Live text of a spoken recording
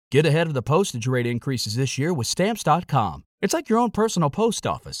Get ahead of the postage rate increases this year with Stamps.com. It's like your own personal post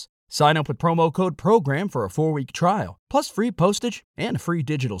office. Sign up with promo code PROGRAM for a 4-week trial, plus free postage and a free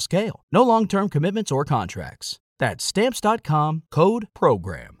digital scale. No long-term commitments or contracts. That's Stamps.com, code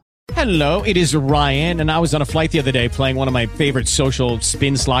PROGRAM. Hello, it is Ryan, and I was on a flight the other day playing one of my favorite social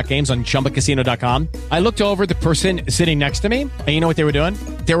spin slot games on ChumbaCasino.com. I looked over at the person sitting next to me, and you know what they were doing?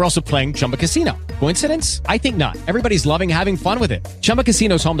 They were also playing Chumba Casino. Coincidence? I think not. Everybody's loving having fun with it. Chumba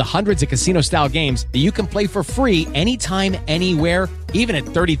Casino is home to hundreds of casino-style games that you can play for free anytime, anywhere, even at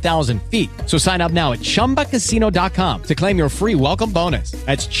 30,000 feet. So sign up now at ChumbaCasino.com to claim your free welcome bonus.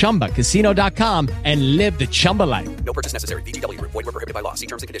 That's ChumbaCasino.com and live the Chumba life. No purchase necessary. VGW. Void where prohibited by law. See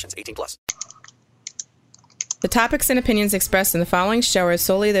terms and conditions. 18+. The topics and opinions expressed in the following show are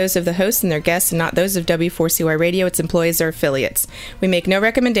solely those of the host and their guests and not those of W4CY Radio, its employees, or affiliates. We make no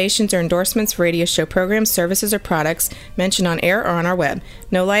recommendations or endorsements for radio show programs, services, or products mentioned on air or on our web.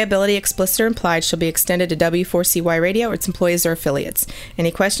 No liability, explicit or implied, shall be extended to W4CY Radio or its employees or affiliates.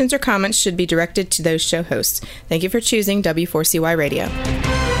 Any questions or comments should be directed to those show hosts. Thank you for choosing W4CY Radio.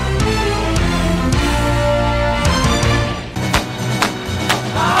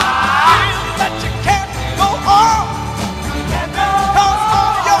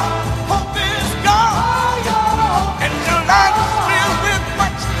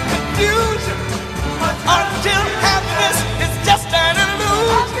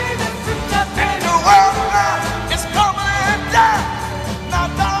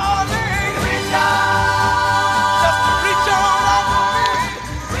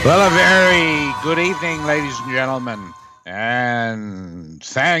 Well, a very good evening, ladies and gentlemen, and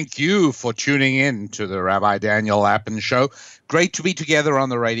thank you for tuning in to the Rabbi Daniel Lapin Show. Great to be together on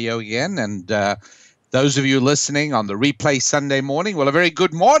the radio again, and those of you listening on the replay Sunday morning, well, a very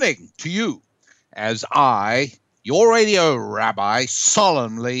good morning to you, as I, your radio rabbi,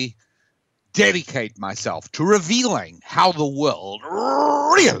 solemnly dedicate myself to revealing how the world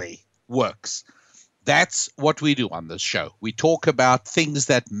really works. That's what we do on this show. We talk about things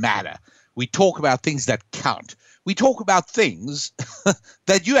that matter. We talk about things that count. We talk about things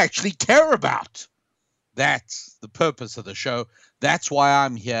that you actually care about. That's the purpose of the show. That's why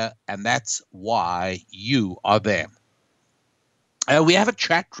I'm here, and that's why you are there. We have a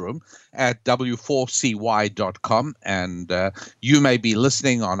chat room at w4cy.com, and you may be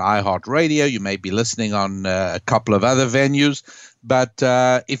listening on iHeartRadio. You may be listening on a couple of other venues. But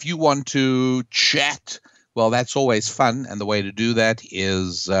if you want to chat, well, that's always fun. And the way to do that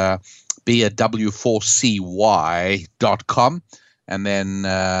is be at w4cy.com. And then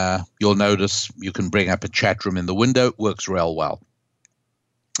you'll notice you can bring up a chat room in the window. It works real well.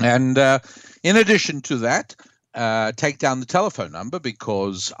 And in addition to that, take down the telephone number,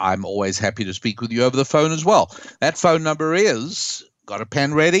 because I'm always happy to speak with you over the phone as well. That phone number is, got a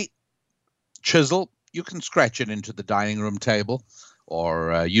pen ready, chisel. You can scratch it into the dining room table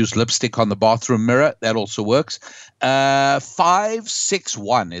or use lipstick on the bathroom mirror. That also works.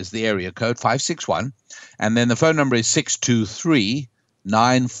 561 is the area code, 561. And then the phone number is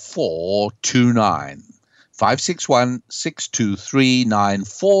 623-9429.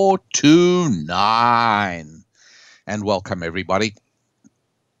 561-623-9429. And welcome, everybody.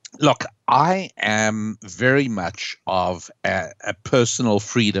 Look, I am very much of a personal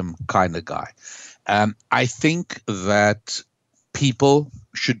freedom kind of guy. I think that people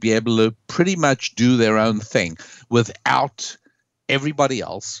should be able to pretty much do their own thing without everybody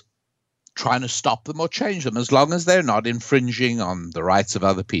else trying to stop them or change them, as long as they're not infringing on the rights of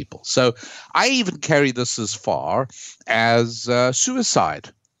other people. So I even carry this as far as suicide,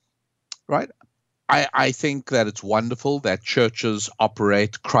 right? I think that it's wonderful that churches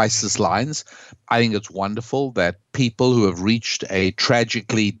operate crisis lines. I think it's wonderful that people who have reached a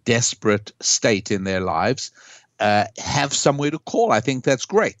tragically desperate state in their lives have somewhere to call. I think that's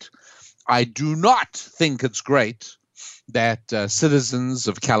great. I do not think it's great that citizens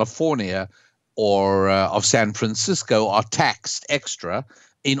of California or of San Francisco are taxed extra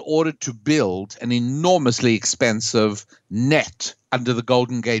in order to build an enormously expensive net under the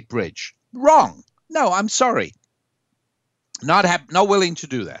Golden Gate Bridge. Wrong. No, I'm sorry. Not willing to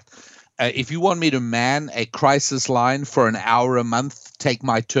do that. If you want me to man a crisis line for an hour a month, take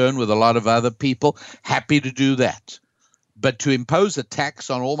my turn with a lot of other people, happy to do that. But to impose a tax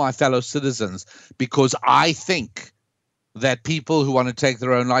on all my fellow citizens because I think that people who want to take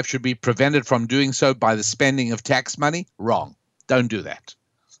their own life should be prevented from doing so by the spending of tax money, wrong. Don't do that.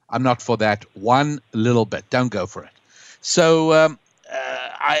 I'm not for that one little bit. Don't go for it. So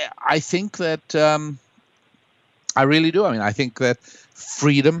I think that I really do. I mean, I think that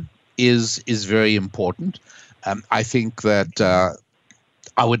freedom is very important. I think that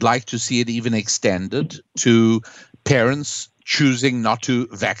I would like to see it even extended to parents choosing not to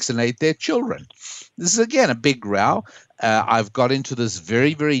vaccinate their children. This is, again, a big row. I've got into this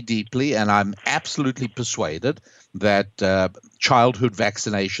very, very deeply, and I'm absolutely persuaded that childhood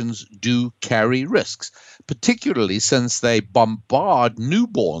vaccinations do carry risks, particularly since they bombard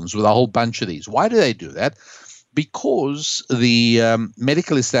newborns with a whole bunch of these. Why do they do that? Because the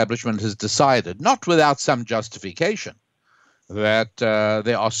medical establishment has decided, not without some justification, that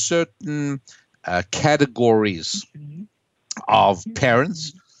there are certain categories of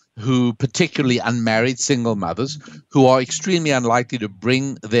parents who, particularly unmarried single mothers, who are extremely unlikely to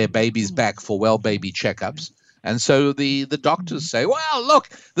bring their babies back for well baby checkups. And so the doctors say, well, look,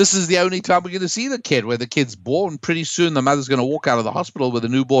 this is the only time we're going to see the kid. Where the kid's born, pretty soon the mother's going to walk out of the hospital with a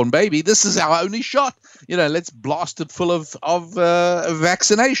newborn baby. This is our only shot. Let's blast it full of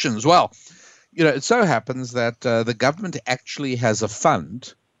vaccinations. Well, it so happens that the government actually has a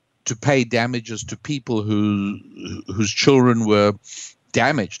fund to pay damages to people whose children were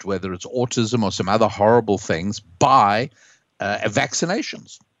damaged, whether it's autism or some other horrible things, by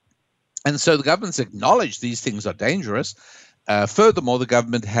vaccinations. And so the government's acknowledged these things are dangerous. Furthermore, the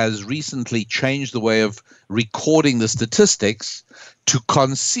government has recently changed the way of recording the statistics to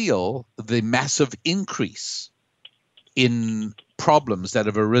conceal the massive increase in problems that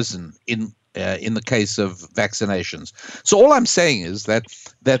have arisen in the case of vaccinations. So all I'm saying is that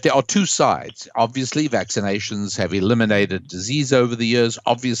there are two sides. Obviously, vaccinations have eliminated disease over the years.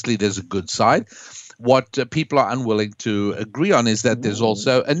 Obviously, there's a good side. What people are unwilling to agree on is that there's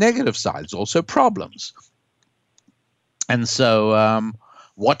also a negative side. There's also problems. And so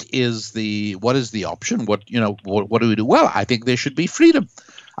what is the option? What do we do? Well, I think there should be freedom.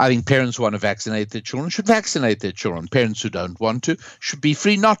 I think parents who want to vaccinate their children should vaccinate their children. Parents who don't want to should be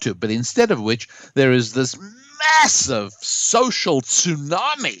free not to. But instead of which, there is this massive social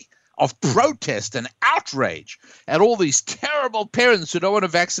tsunami of protest and outrage at all these terrible parents who don't want to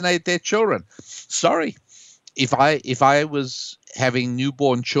vaccinate their children. Sorry, if I was having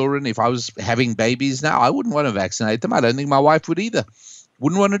newborn children, if I was having babies now, I wouldn't want to vaccinate them. I don't think my wife would either.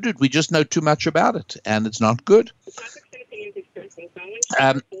 Wouldn't want to do it. We just know too much about it, and it's not good.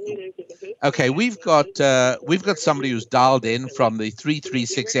 Okay, we've got somebody who's dialed in from the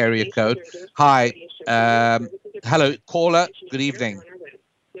 336 area code. Hi, hello, caller. Good evening.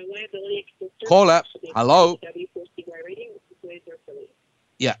 Caller, hello.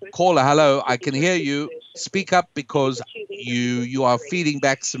 Yeah, caller, hello. I can hear you. Speak up because you are feeding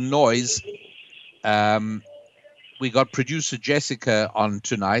back some noise. We got producer Jessica on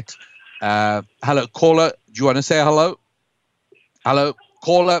tonight. Hello, caller. Do you want to say hello? Hello,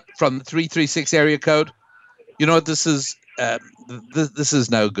 caller from the 336 area code. You know what this is? This is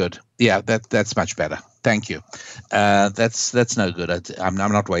no good. Yeah, that's much better. Thank you. That's no good. I'm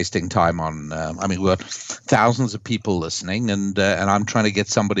not wasting time on. We've got thousands of people listening, and I'm trying to get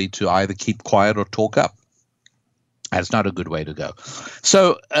somebody to either keep quiet or talk up. That's not a good way to go.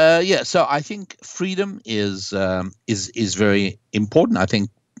 So so I think freedom is very important. I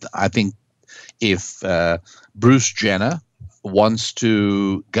think if Bruce Jenner wants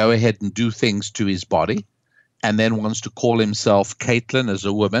to go ahead and do things to his body, and then wants to call himself Caitlyn as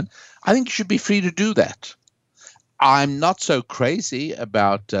a woman, I think he should be free to do that. I'm not so crazy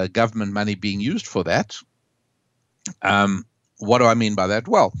about government money being used for that. What do I mean by that?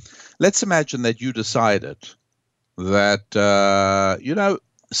 Well, let's imagine that you decided that,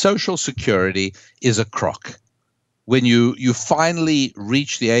 Social Security is a crock. When you finally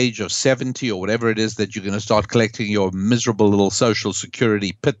reach the age of 70 or whatever it is that you're going to start collecting your miserable little Social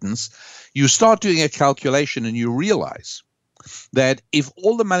Security pittance, you start doing a calculation and you realize that if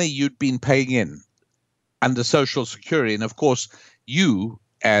all the money you'd been paying in under Social Security, and of course you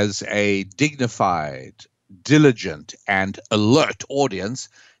as a dignified, diligent, and alert audience,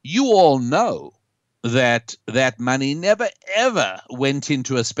 you all know that money never, ever went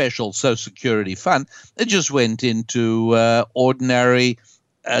into a special Social Security fund. It just went into ordinary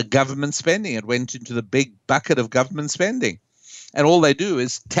government spending. It went into the big bucket of government spending. And all they do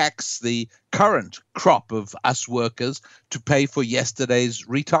is tax the current crop of us workers to pay for yesterday's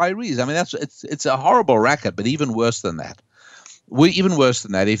retirees. I mean, it's a horrible racket, but even worse than that. Even worse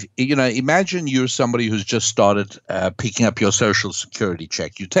than that, if imagine you're somebody who's just started picking up your Social Security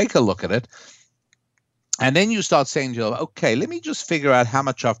check. You take a look at it, and then you start saying to yourself, okay, let me just figure out how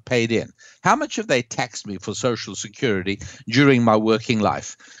much I've paid in. How much have they taxed me for Social Security during my working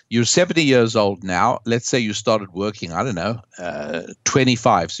life? You're 70 years old now. Let's say you started working,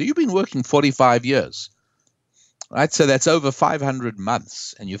 25. So you've been working 45 years, right? So that's over 500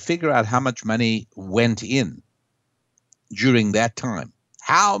 months. And you figure out how much money went in during that time.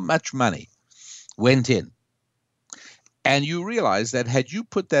 How much money went in? And you realize that had you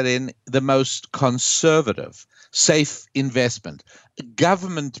put that in the most conservative, safe investment,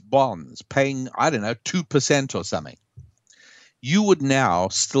 government bonds paying, 2% or something, you would now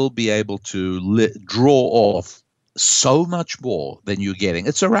still be able to draw off so much more than you're getting.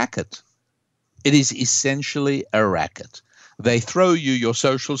 It's a racket. It is essentially a racket. They throw you your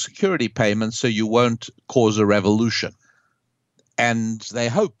Social Security payments so you won't cause a revolution. And they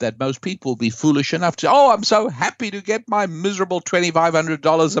hope that most people will be foolish enough to, I'm so happy to get my miserable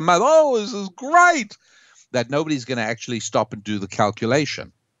 $2,500 a month. Oh, this is great. That nobody's going to actually stop and do the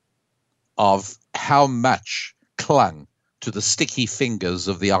calculation of how much clung to the sticky fingers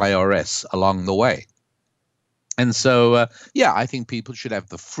of the IRS along the way. And so, I think people should have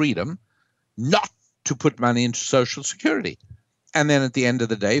the freedom not to put money into Social Security. And then at the end of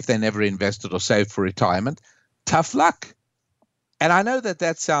the day, if they never invested or saved for retirement, tough luck. And I know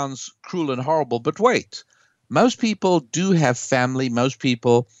that sounds cruel and horrible, but wait. Most people do have family. Most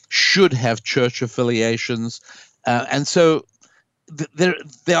people should have church affiliations. And so there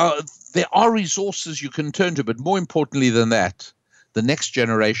are resources you can turn to. But more importantly than that, the next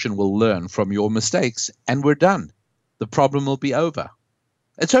generation will learn from your mistakes, and we're done. The problem will be over.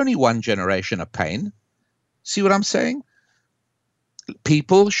 It's only one generation of pain. See what I'm saying?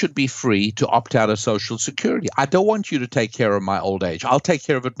 People should be free to opt out of Social Security. I don't want you to take care of my old age. I'll take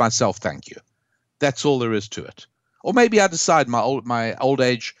care of it myself, thank you. That's all there is to it. Or maybe I decide my old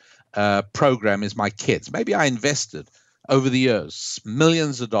age program is my kids. Maybe I invested over the years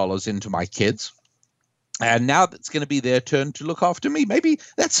millions of dollars into my kids, and now it's going to be their turn to look after me. Maybe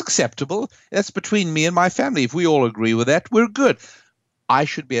that's acceptable. That's between me and my family. If we all agree with that, we're good. I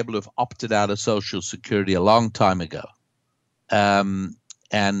should be able to have opted out of Social Security a long time ago.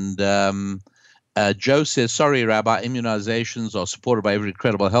 Joe says, sorry, Rabbi, immunizations are supported by every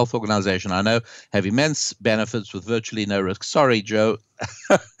credible health organization I know, have immense benefits with virtually no risk. Sorry, Joe.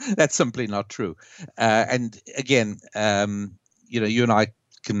 That's simply not true. And again, you and I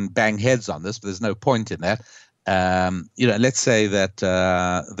can bang heads on this, but there's no point in that. Let's say that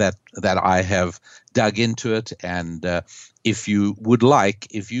I have dug into it, and if you would like,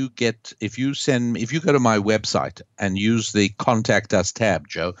 if you go to my website and use the Contact Us tab,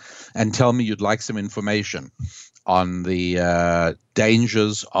 Joe, and tell me you'd like some information on the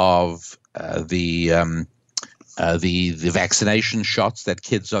dangers of the vaccination shots that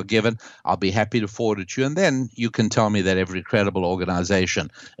kids are given, I'll be happy to forward it to you, and then you can tell me that every credible organization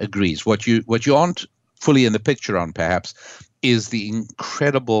agrees. What you aren't fully in the picture on, perhaps, is the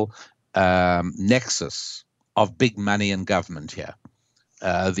incredible nexus of big money and government here.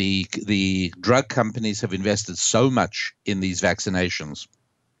 The drug companies have invested so much in these vaccinations.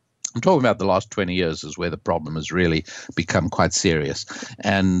 I'm talking about the last 20 years is where the problem has really become quite serious.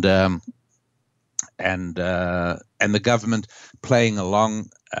 And the government playing along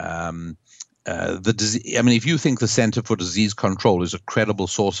the disease. I mean, if you think the Center for Disease Control is a credible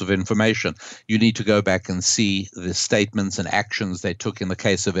source of information, you need to go back and see the statements and actions they took in the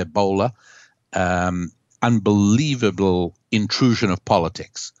case of Ebola. Unbelievable intrusion of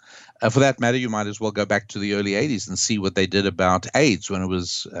politics. For that matter, you might as well go back to the early 80s and see what they did about AIDS when it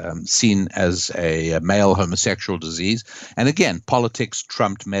was seen as a male homosexual disease. And again, politics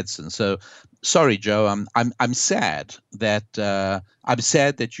trumped medicine. So, sorry, Joe, I'm sad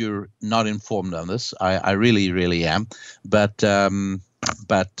that you're not informed on this. I really, really am. But you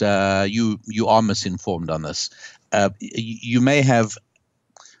are misinformed on this. You may have.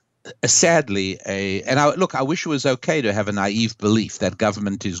 Sadly, I wish it was okay to have a naive belief that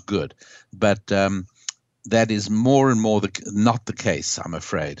government is good, but that is more and more not the case, I'm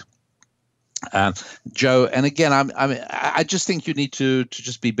afraid. Joe, and again, I just think you need to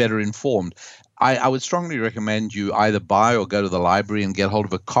just be better informed. I would strongly recommend you either buy or go to the library and get hold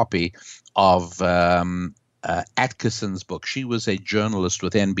of a copy of Atkinson's book. She was a journalist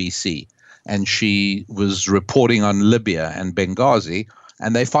with NBC, and she was reporting on Libya and Benghazi.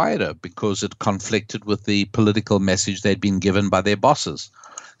 And they fired her because it conflicted with the political message they'd been given by their bosses.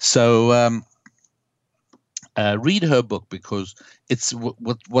 So read her book, because it's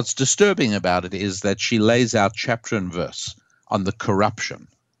what's disturbing about it is that she lays out chapter and verse on the corruption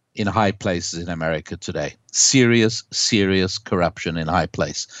in high places in America today. Serious, serious corruption in high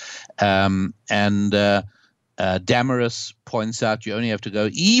place. Damaris points out you only have to go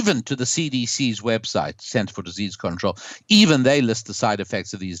even to the CDC's website, Center for Disease Control. Even they list the side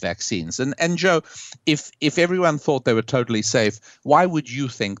effects of these vaccines. And Joe, if everyone thought they were totally safe, why would you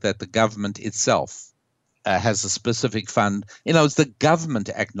think that the government itself has a specific fund? It's the government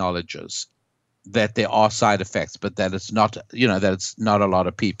acknowledges that there are side effects, but that it's not, that it's not a lot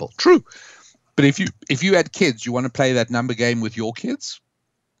of people. True. But if you had kids, you want to play that number game with your kids?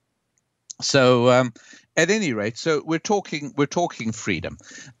 So at any rate, so we're talking freedom.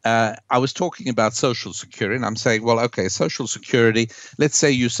 I was talking about Social Security, and I'm saying, well, okay, Social Security, let's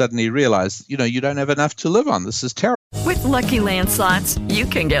say you suddenly realize, you don't have enough to live on. This is terrible. With Lucky Land Slots, you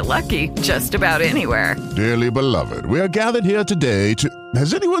can get lucky just about anywhere. Dearly beloved, we are gathered here today to...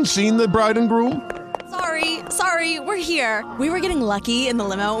 Has anyone seen the bride and groom? Sorry, we're here. We were getting lucky in the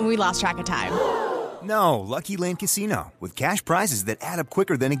limo and we lost track of time. No, Lucky Land Casino, with cash prizes that add up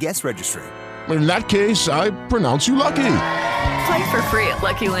quicker than a guest registry. In that case, I pronounce you lucky. Play for free at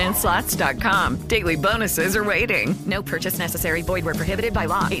LuckyLandSlots.com. Daily bonuses are waiting. No purchase necessary. Void where prohibited by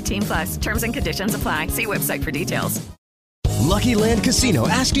law. 18+. Terms and conditions apply. See website for details. Lucky Land Casino,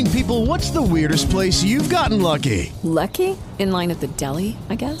 asking people, what's the weirdest place you've gotten lucky? Lucky? In line at the deli,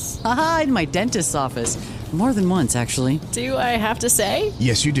 I guess? Aha, in my dentist's office. More than once, actually. Do I have to say?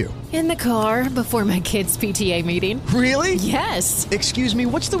 Yes, you do. In the car before my kids' PTA meeting. Really? Yes. Excuse me,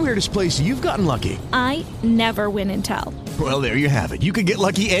 what's the weirdest place you've gotten lucky? I never win and tell. Well, there you have it. You can get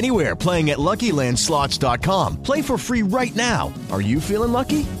lucky anywhere, playing at LuckyLandSlots.com. Play for free right now. Are you feeling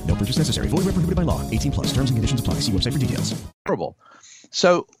lucky? No purchase necessary. Void where prohibited by law. 18+. Terms and conditions apply. See website for details. Horrible.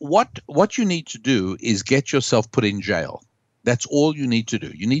 So what you need to do is get yourself put in jail. That's all you need to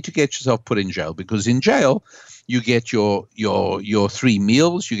do. You need to get yourself put in jail, because in jail you get your 3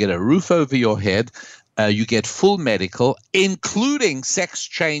 meals, you get a roof over your head, you get full medical, including sex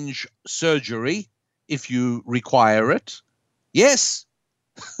change surgery if you require it. Yes,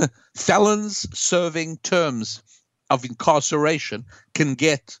 felons serving terms of incarceration can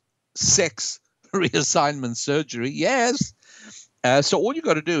get sex reassignment surgery. Yes. So all you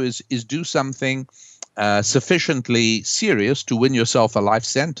got to do is do something sufficiently serious to win yourself a life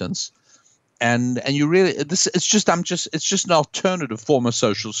sentence, and you really it's just an alternative form of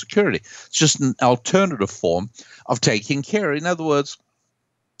Social Security. It's just an alternative form of taking care. In other words,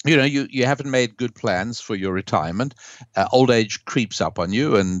 you haven't made good plans for your retirement. Old age creeps up on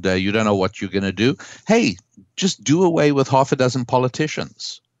you, and you don't know what you're going to do. Hey, just do away with half a dozen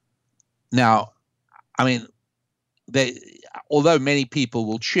politicians. Now, I mean, although many people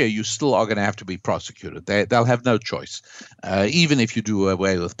will cheer, you still are going to have to be prosecuted. They'll have no choice. Even if you do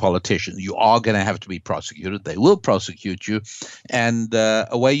away with politicians, you are going to have to be prosecuted. They will prosecute you, and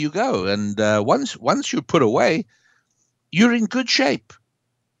away you go. And once you're put away, you're in good shape.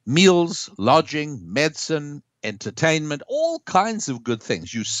 Meals, lodging, medicine, entertainment, all kinds of good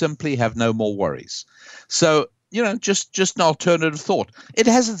things. You simply have no more worries. So, just an alternative thought. It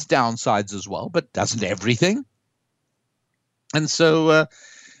has its downsides as well, but doesn't everything? And so,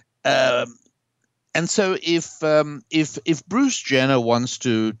 if Bruce Jenner wants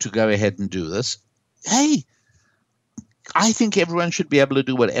to go ahead and do this, hey, I think everyone should be able to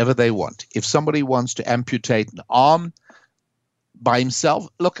do whatever they want. If somebody wants to amputate an arm by himself,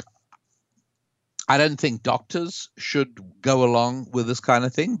 look, I don't think doctors should go along with this kind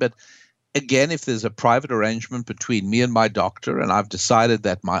of thing. But again, if there's a private arrangement between me and my doctor, and I've decided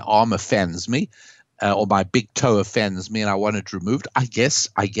that my arm offends me, or my big toe offends me and I want it removed, I guess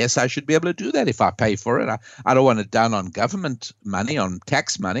I should be able to do that if I pay for it. I don't want it done on government money, on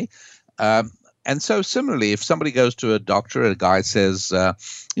tax money. And so similarly, if somebody goes to a doctor and a guy says,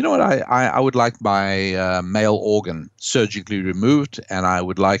 you know what, I would like my male organ surgically removed, and I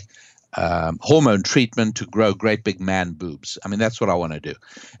would like hormone treatment to grow great big man boobs. I mean, that's what I want to do.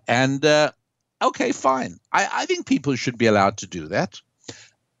 And okay, fine. I think people should be allowed to do that.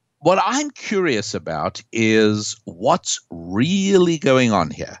 What I'm curious about is what's really going on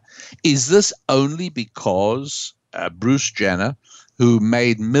here. Is this only because Bruce Jenner, who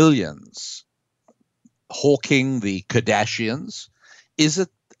made millions hawking the Kardashians, is it?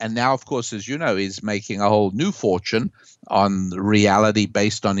 And now, of course, as you know, he's making a whole new fortune on reality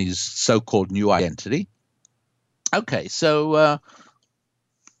based on his so-called new identity. Okay, so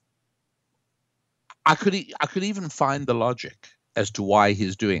I could even find the logic as to why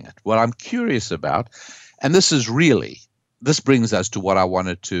he's doing it. What I'm curious about, and this brings us to what I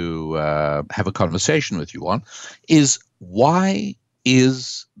wanted to have a conversation with you on, is why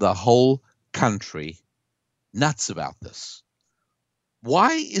is the whole country nuts about this?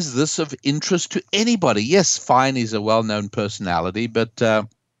 Why is this of interest to anybody? Yes, fine, he's a well-known personality, but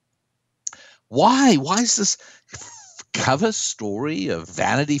why? Why is this cover story of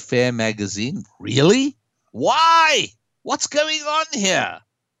Vanity Fair magazine? Really? Why? What's going on here?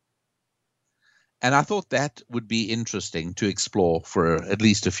 And I thought that would be interesting to explore for at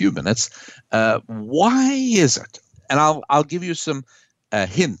least a few minutes. Why is it? And I'll give you some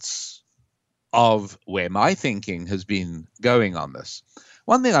hints of where my thinking has been going on this.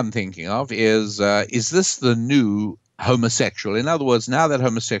 One thing I'm thinking of is this the new homosexual? In other words, now that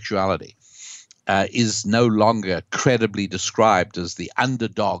homosexuality is no longer credibly described as the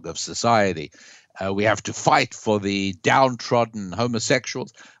underdog of society, we have to fight for the downtrodden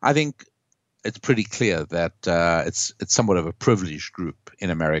homosexuals. I think it's pretty clear that it's somewhat of a privileged group in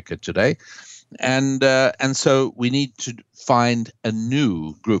America today. And so we need to find a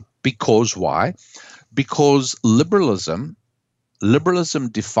new group. Because why? Because liberalism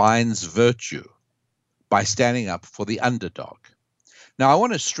defines virtue by standing up for the underdog. Now, I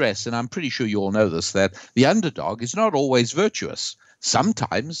want to stress, and I'm pretty sure you all know this, that the underdog is not always virtuous.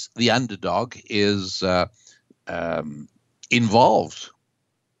 Sometimes the underdog is involved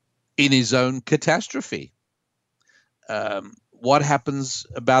in his own catastrophe. What happens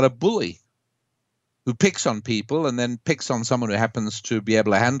about a bully who picks on people and then picks on someone who happens to be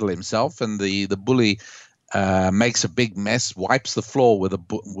able to handle himself, and the bully makes a big mess, wipes the floor with the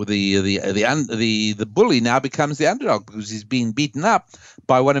bully now becomes the underdog because he's being beaten up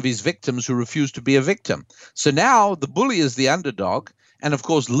by one of his victims who refused to be a victim. So now the bully is the underdog, and of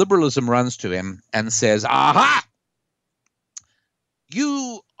course liberalism runs to him and says, "Aha!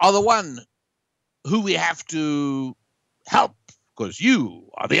 You are the one who we have to help because you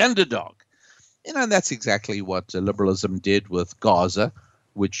are the underdog." And that's exactly what liberalism did with Gaza,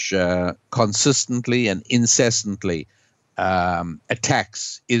 which consistently and incessantly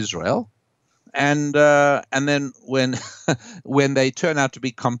attacks Israel. And then when when they turn out to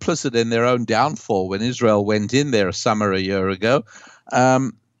be complicit in their own downfall, when Israel went in there a year ago,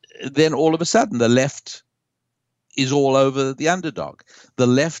 then all of a sudden the left is all over the underdog. The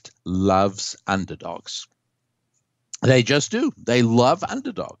left loves underdogs. They just do. They love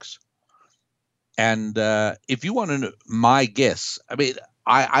underdogs. And if you want to know my guess, I mean,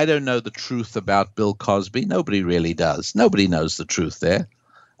 I don't know the truth about Bill Cosby. Nobody really does. Nobody knows the truth there.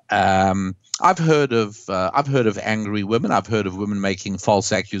 I've heard of angry women. I've heard of women making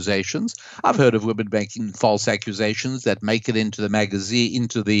false accusations. I've heard of women making false accusations that make it into the magazine,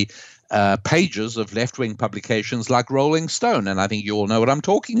 into the pages of left-wing publications like Rolling Stone. And I think you all know what I'm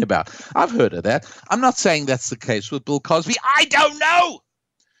talking about. I've heard of that. I'm not saying that's the case with Bill Cosby. I don't know.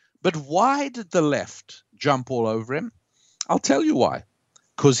 But why did the left jump all over him? I'll tell you why.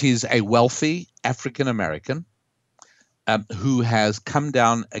 Because he's a wealthy African-American who has come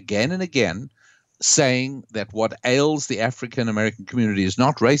down again and again saying that what ails the African-American community is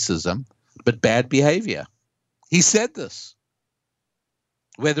not racism, but bad behavior. He said this.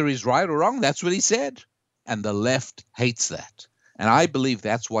 Whether he's right or wrong, that's what he said. And the left hates that. And I believe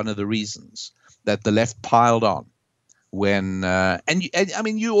that's one of the reasons that the left piled on. When I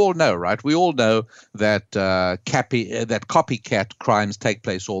mean, you all know, right? We all know that that copycat crimes take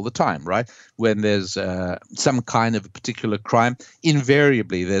place all the time, right? When there's some kind of a particular crime,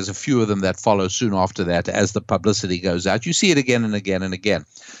 invariably there's a few of them that follow soon after that as the publicity goes out. You see it again and again and again.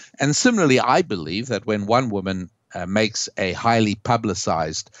 And similarly, I believe that when one woman makes a highly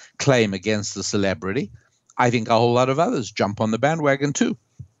publicized claim against the celebrity, I think a whole lot of others jump on the bandwagon too.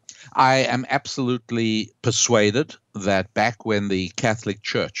 I am absolutely persuaded that back when the Catholic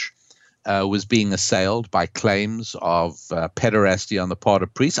Church was being assailed by claims of pederasty on the part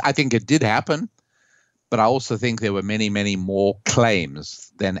of priests, I think it did happen, but I also think there were many, many more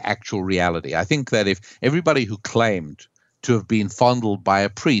claims than actual reality. I think that if everybody who claimed to have been fondled by a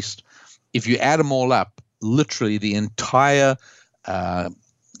priest, if you add them all up, literally the entire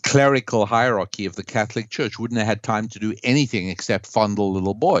clerical hierarchy of the Catholic Church wouldn't have had time to do anything except fondle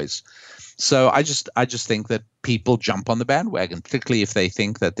little boys. So I just think that people jump on the bandwagon, particularly if they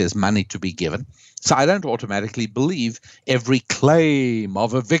think that there's money to be given. So I don't automatically believe every claim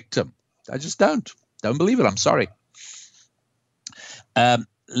of a victim. I just don't believe it. I'm sorry.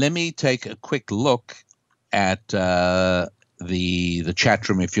 Let me take a quick look at the chat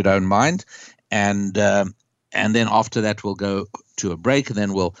room, if you don't mind, and then after that we'll go to a break, and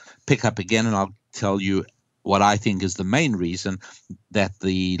then we'll pick up again, and I'll tell you what I think is the main reason that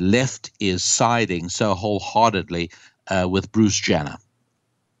the left is siding so wholeheartedly with Bruce Jenner.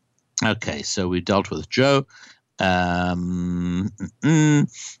 Okay, so we dealt with Joe. Joe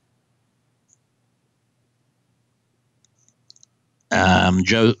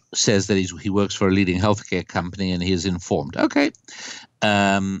says that he works for a leading healthcare company and he is informed. Okay.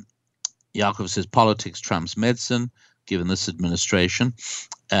 Yaakov says politics trumps medicine, given this administration.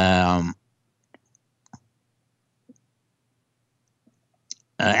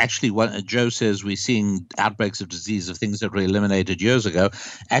 Actually, Joe says we're seeing outbreaks of disease of things that were eliminated years ago.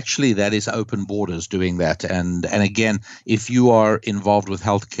 Actually, that is open borders doing that. And again, if you are involved with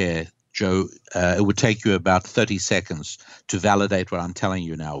healthcare, Joe, it would take you about 30 seconds to validate what I'm telling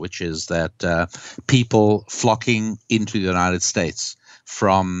you now, which is that people flocking into the United States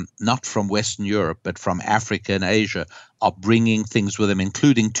not from Western Europe, but from Africa and Asia, are bringing things with them,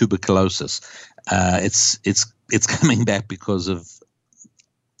 including tuberculosis. It's coming back because of,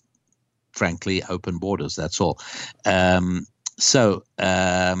 frankly, open borders. That's all.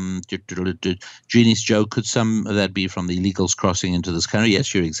 Genius Joe, could some of that be from the illegals crossing into this country?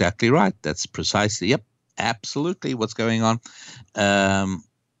 Yes, you're exactly right. That's precisely, yep, absolutely what's going on.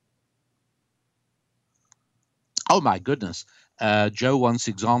 Oh, my goodness. Joe wants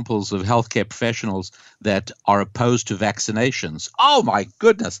examples of healthcare professionals that are opposed to vaccinations. Oh, my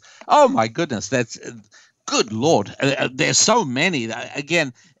goodness. That's good Lord. There's so many.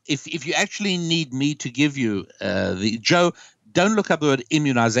 Again, if you actually need me to give you Joe, don't look up the word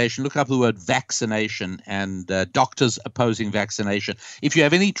immunization. Look up the word vaccination and doctors opposing vaccination. If you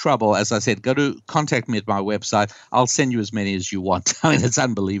have any trouble, as I said, contact me at my website. I'll send you as many as you want. I mean, it's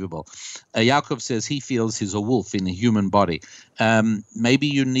unbelievable. Yakov says he feels he's a wolf in a human body. Maybe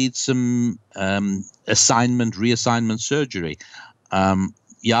you need some reassignment surgery.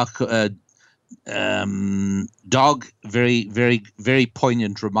 Dog, very, very, very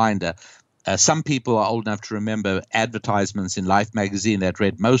poignant reminder. Some people are old enough to remember advertisements in Life magazine that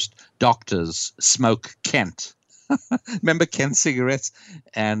read, most doctors smoke Kent. Remember Kent cigarettes?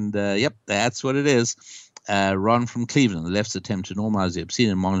 And yep, that's what it is. Ron from Cleveland, the left's attempt to normalize the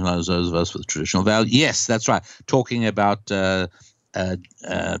obscene and marginalize those of us with traditional values. Yes, that's right. Talking about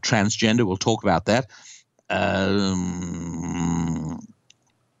transgender, we'll talk about that.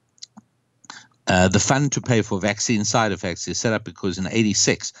 The fund to pay for vaccine side effects is set up because in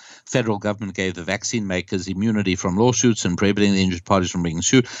 1986, federal government gave the vaccine makers immunity from lawsuits and prohibiting the injured parties from being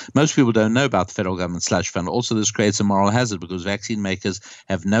sued. Most people don't know about the federal government slush fund. Also, this creates a moral hazard because vaccine makers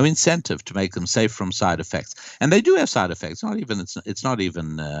have no incentive to make them safe from side effects. And they do have side effects. It's not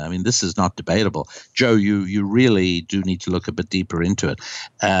even, I mean, this is not debatable. Joe, you really do need to look a bit deeper into it.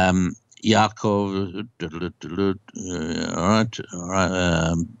 Yaakov, all right.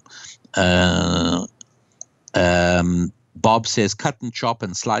 Bob says, cut and chop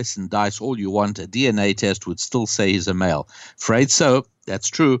and slice and dice all you want. A DNA test would still say he's a male. Afraid so. That's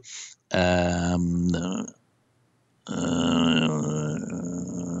true.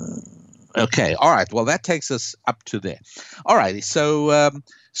 Okay. All right. Well, that takes us up to there. All righty. So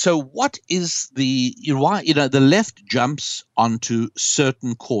what is the left jumps onto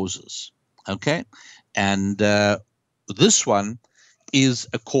certain causes. Okay. And this one is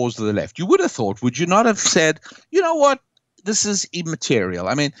a cause of the left. You would have thought, would you not have said, you know what, this is immaterial.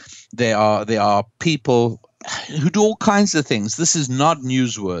 I mean, there are people who do all kinds of things. This is not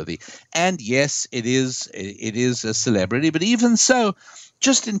newsworthy. And yes, it is a celebrity, but even so,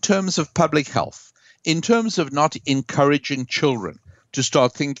 just in terms of public health, in terms of not encouraging children to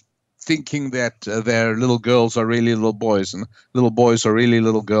start thinking that their little girls are really little boys and little boys are really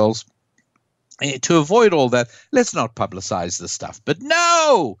little girls. To avoid all that, let's not publicize this stuff. But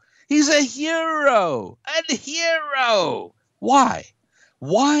no, he's a hero. Why?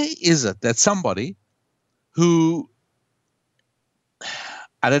 Why is it that somebody who,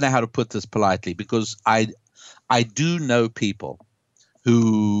 I don't know how to put this politely, because I do know people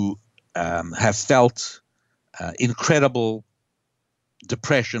who have felt incredible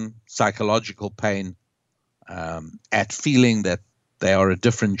depression, psychological pain at feeling that they are a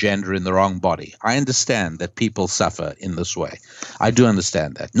different gender in the wrong body. I understand that people suffer in this way. I do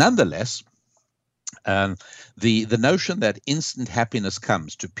understand that. Nonetheless, the notion that instant happiness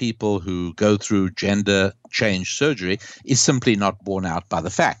comes to people who go through gender change surgery is simply not borne out by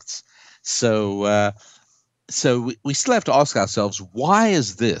the facts. So we still have to ask ourselves, why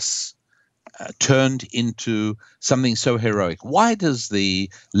is this turned into something so heroic? Why does the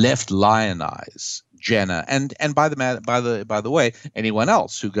left lionize Jenner and by the way, anyone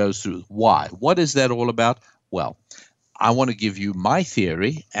else who goes through? Why? What is that all about? Well, I want to give you my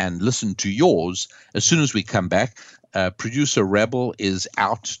theory and listen to yours as soon as we come back. Producer Rebel is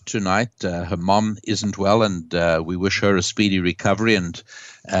out tonight. Her mom isn't well, and we wish her a speedy recovery and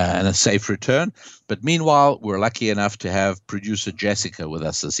a safe return. But meanwhile, we're lucky enough to have producer Jessica with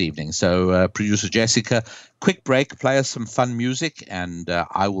us this evening. So, producer Jessica, quick break, play us some fun music, and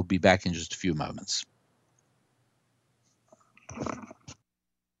I will be back in just a few moments.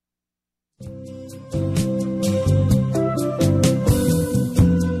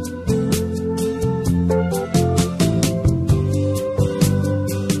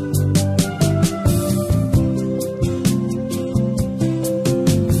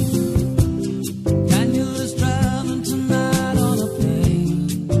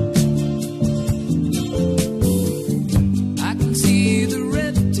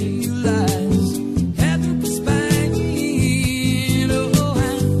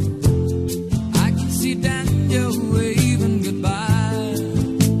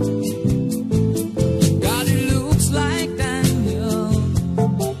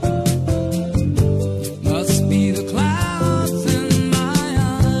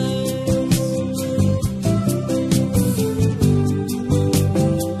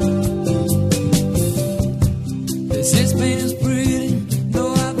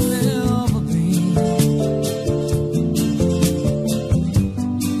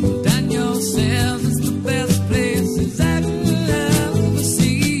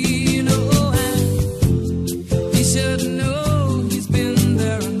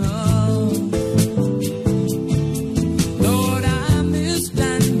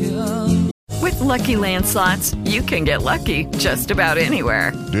 Lucky Land Slots, you can get lucky just about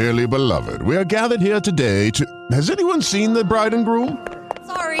anywhere. Dearly beloved, we are gathered here today to... Has anyone seen the bride and groom?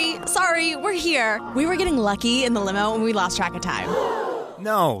 Sorry, we're here. We were getting lucky in the limo and we lost track of time.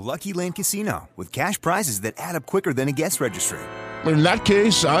 No, Lucky Land Casino, with cash prizes that add up quicker than a guest registry. In that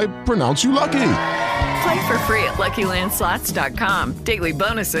case, I pronounce you lucky. Play for free at LuckyLandSlots.com. Daily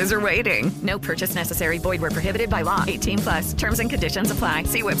bonuses are waiting. No purchase necessary. Void where prohibited by law. 18+. Terms and conditions apply.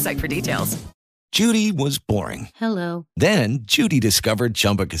 See website for details. Judy was boring. Hello. Then Judy discovered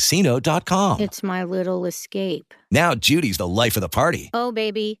ChumbaCasino.com. It's my little escape. Now Judy's the life of the party. Oh,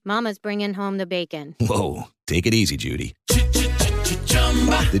 baby, mama's bringing home the bacon. Whoa, take it easy, Judy.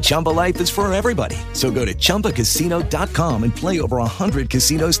 The Chumba life is for everybody. So go to ChumbaCasino.com and play over 100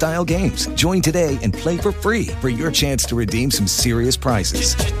 casino-style games. Join today and play for free for your chance to redeem some serious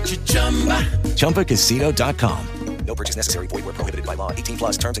prizes. ChumbaCasino.com. No purchase necessary. Void where prohibited by law.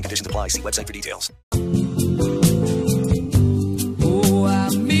 18+. Terms and conditions apply. See website for details. Oh, I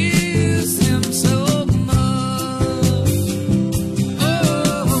miss him so much.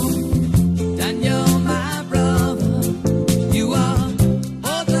 Oh, Daniel, my brother, you are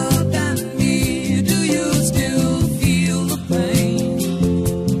older than me. Do you still feel the pain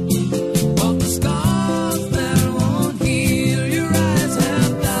of the scars that won't heal? Your eyes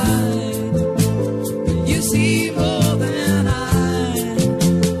have died. You see more than I.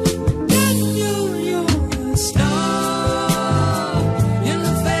 Can you star in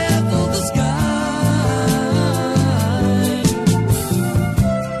the faith of the sky?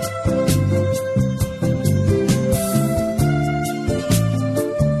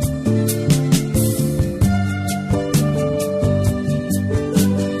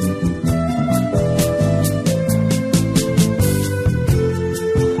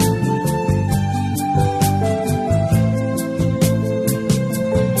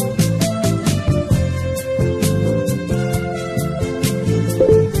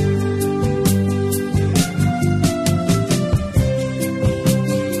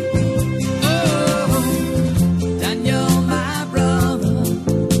 Daniel, my brother,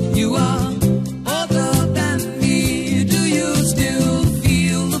 you are older than me. Do you still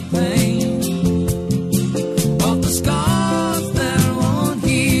feel the pain of the scars that won't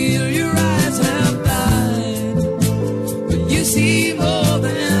heal? Your eyes have died, but you see more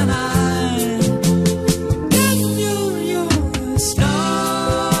than I. Can you star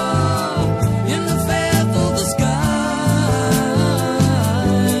in the faith of the sky?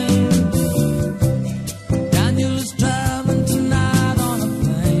 Daniel is traveling tonight on a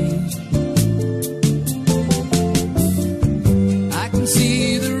plane. I can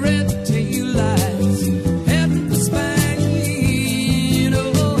see the red tail lights heading for Spain.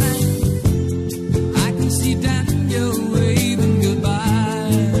 Oh, and I can see Daniel waving goodbye.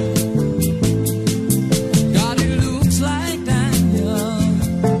 God, it looks like Daniel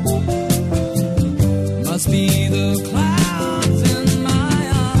must be the clouds in my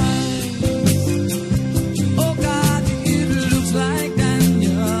eyes. Oh God, it looks like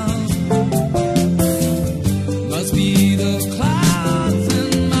Daniel must be the clouds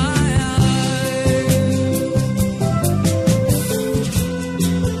in my eyes.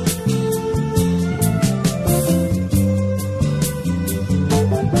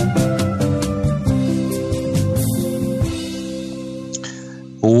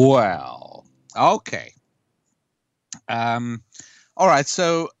 Well, okay. All right.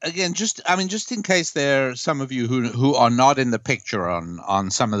 So again, just in case there are some of you who are not in the picture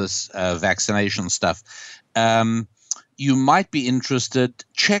on some of this vaccination stuff, you might be interested.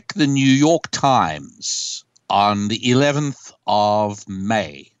 Check the New York Times on the 11th of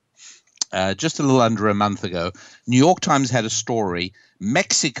May, just a little under a month ago. New York Times had a story: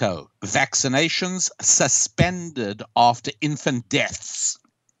 Mexico vaccinations suspended after infant deaths.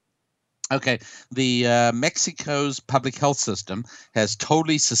 Okay, the Mexico's public health system has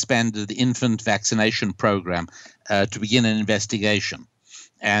totally suspended the infant vaccination program to begin an investigation,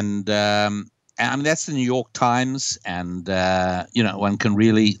 and I mean that's the New York Times, and one can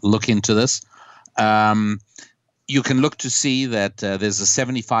really look into this. You can look to see that there's a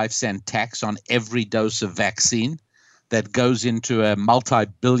 75-cent tax on every dose of vaccine that goes into a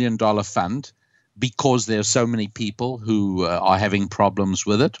multi-billion-dollar fund because there are so many people who are having problems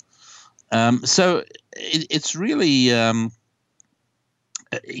with it. So it's really,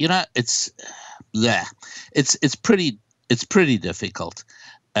 it's pretty difficult.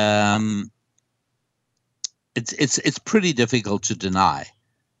 It's pretty difficult to deny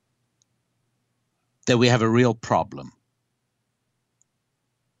that we have a real problem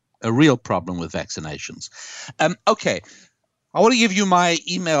with vaccinations. Okay, I want to give you my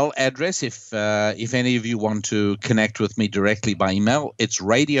email address if any of you want to connect with me directly by email. It's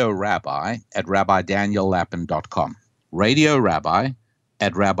radiorabbi@rabbidaniellapin.com.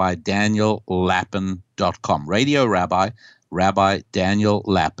 radiorabbi@rabbidaniellapin.com.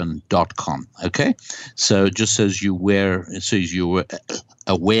 radiorabbi@rabbidaniellapin.com. Okay, so just as you were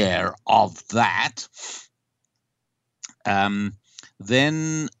aware of that, then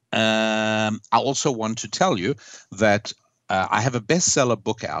I also want to tell you that I have a bestseller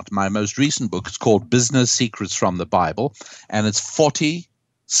book out. My most recent book is called Business Secrets from the Bible, and it's 40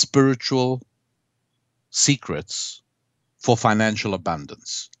 spiritual secrets for financial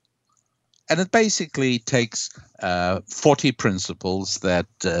abundance. And it basically takes 40 principles that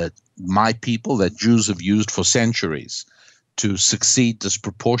my people, that Jews have used for centuries to succeed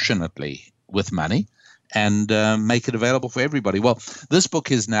disproportionately with money, and make it available for everybody. Well, this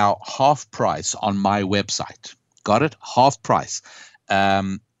book is now half price on my website. Got it? Half price.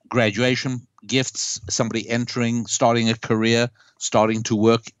 Graduation gifts, somebody entering, starting a career, starting to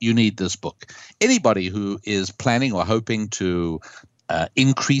work, you need this book. Anybody who is planning or hoping to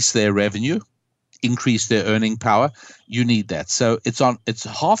increase their revenue, increase their earning power, you need that. So it's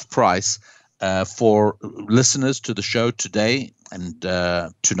half price for listeners to the show today and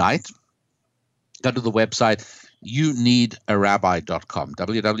tonight. Go to the website youneedarabbi.com,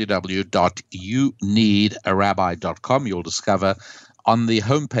 www.youneedarabbi.com. You'll discover on the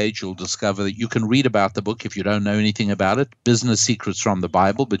homepage, you'll discover that you can read about the book if you don't know anything about it, Business Secrets from the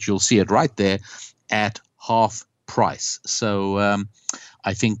Bible, but you'll see it right there at half price. So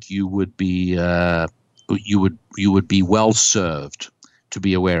I think you would be well served to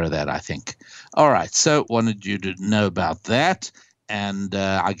be aware of that, I think. All right, so wanted you to know about that. And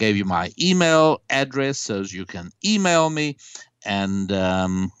I gave you my email address so you can email me. And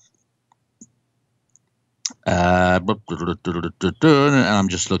I'm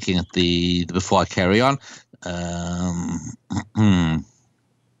just looking at before I carry on.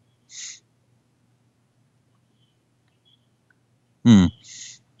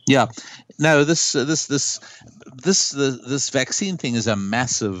 Yeah. No, this vaccine thing is a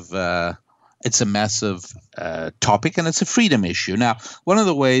massive. It's a massive topic, and it's a freedom issue. Now, one of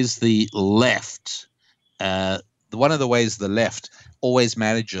the ways the left always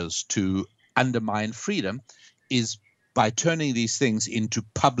manages to undermine freedom is by turning these things into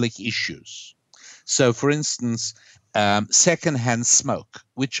public issues. So, for instance, secondhand smoke,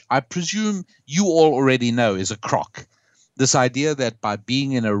 which I presume you all already know is a crock. This idea that by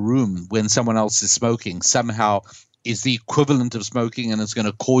being in a room when someone else is smoking somehow is the equivalent of smoking and it's going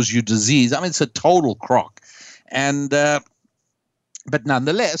to cause you disease. I mean, it's a total crock. And but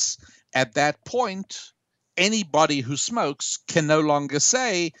nonetheless, at that point, anybody who smokes can no longer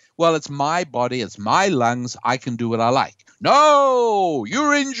say, well, it's my body, it's my lungs, I can do what I like. No,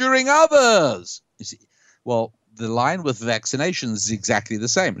 you're injuring others. You see, well, the line with vaccinations is exactly the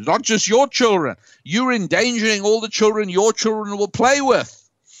same. It's not just your children. You're endangering all the children your children will play with.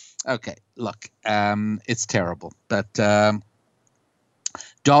 Okay, look, it's terrible. But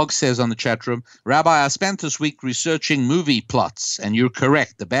Dog says on the chat room, Rabbi, I spent this week researching movie plots, and you're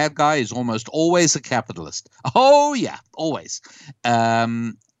correct. The bad guy is almost always a capitalist. Oh, yeah, always.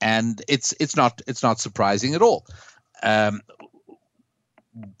 And it's not surprising at all.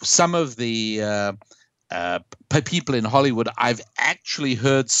 Some of the people in Hollywood I've actually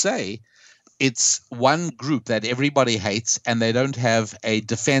heard say it's one group that everybody hates, and they don't have a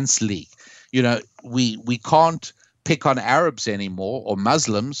defense league. You know, we can't pick on Arabs anymore or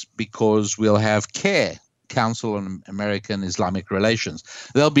Muslims because we'll have CARE, Council on American Islamic Relations.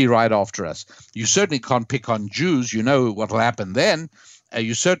 They'll be right after us. You certainly can't pick on Jews. You know what will happen then.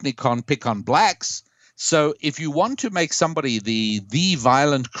 You certainly can't pick on blacks. So if you want to make somebody the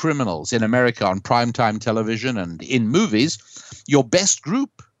violent criminals in America on primetime television and in movies, your best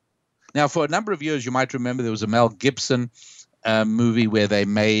group. Now, for a number of years, you might remember there was a Mel Gibson movie where they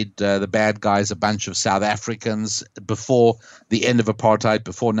made the bad guys a bunch of South Africans before the end of apartheid,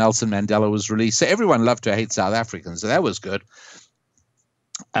 before Nelson Mandela was released. So everyone loved to hate South Africans, so that was good.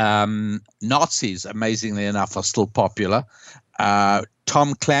 Nazis, amazingly enough, are still popular.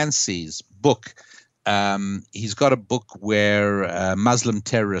 Tom Clancy's book, he's got a book where Muslim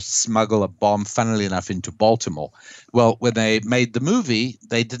terrorists smuggle a bomb, funnily enough, into Baltimore. Well, when they made the movie,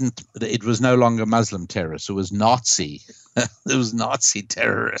 it was no longer Muslim terrorists, it was Nazi. It was Nazi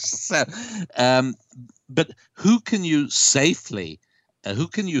terrorists. But who can you safely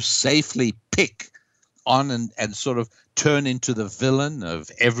pick on and sort of turn into the villain of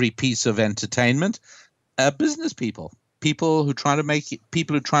every piece of entertainment? Business people who try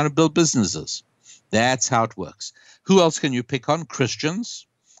to build businesses. That's how it works. Who else can you pick on? Christians,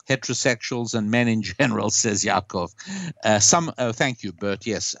 heterosexuals, and men in general, says Yakov. Thank you, Bert.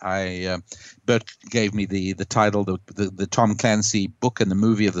 Yes, Bert gave me the title, the Tom Clancy book and the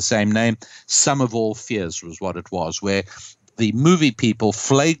movie of the same name. Sum of All Fears was what it was, where the movie people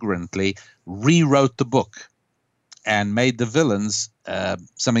flagrantly rewrote the book and made the villains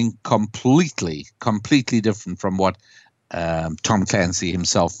something completely different from what Tom Clancy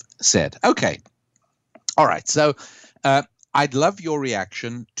himself said. Okay. All right. So I'd love your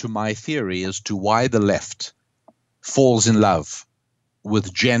reaction to my theory as to why the left falls in love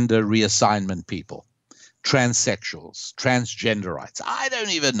with gender reassignment people, transsexuals, transgenderites. I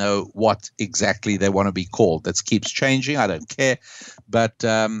don't even know what exactly they want to be called. That keeps changing. I don't care. But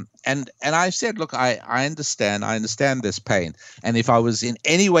and I said, look, I understand this pain. And if I was in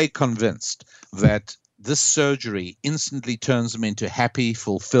any way convinced that this surgery instantly turns them into happy,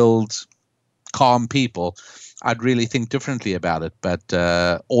 fulfilled, calm people, I'd really think differently about it. But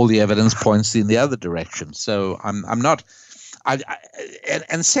all the evidence points in the other direction. So I'm not.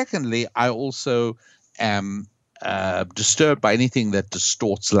 And secondly, I also am disturbed by anything that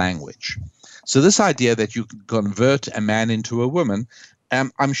distorts language. So this idea that you can convert a man into a woman,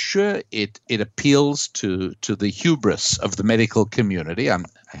 I'm sure it appeals to the hubris of the medical community.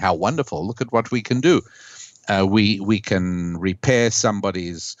 How wonderful! Look at what we can do. We can repair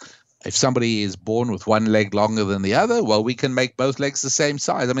somebody's. If somebody is born with one leg longer than the other, well, we can make both legs the same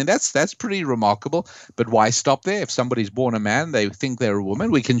size. I mean, that's pretty remarkable. But why stop there? If somebody's born a man, they think they're a woman,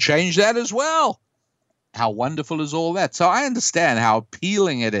 we can change that as well. How wonderful is all that? So I understand how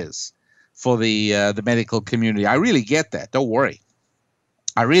appealing it is for the medical community. I really get that. Don't worry.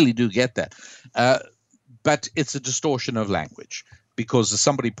 I really do get that. But it's a distortion of language because, as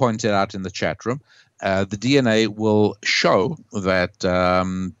somebody pointed out in the chat room, the DNA will show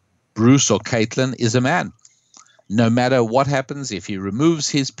that Bruce or Caitlin is a man. No matter what happens, if he removes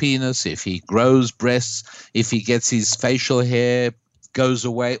his penis, if he grows breasts, if he gets his facial hair, goes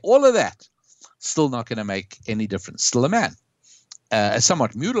away, all of that, still not going to make any difference. Still a man. A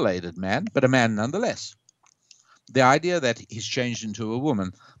somewhat mutilated man, but a man nonetheless. The idea that he's changed into a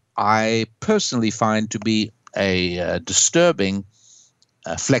woman, I personally find to be a disturbing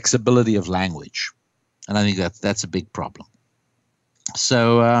flexibility of language. And I think that's a big problem.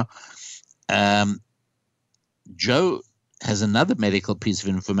 So Joe has another medical piece of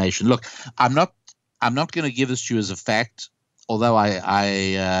information. Look, I'm not going to give this to you as a fact, although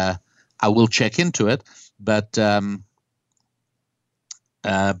I will check into it. But I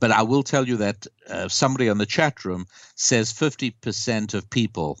will tell you that somebody on the chat room says 50% of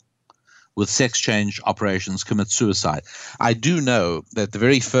people with sex change operations commit suicide. I do know that the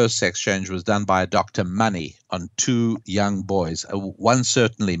very first sex change was done by Dr. Money on 2 young boys. One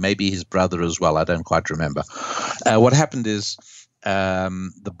certainly, maybe his brother as well. I don't quite remember. What happened is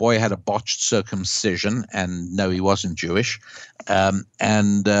the boy had a botched circumcision, and no, he wasn't Jewish.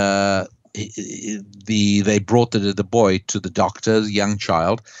 They brought the boy to the doctor, young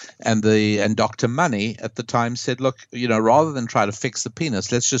child, and Dr. Money at the time said, look, rather than try to fix the penis,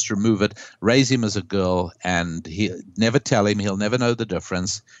 let's just remove it, raise him as a girl, and he never tell him, he'll never know the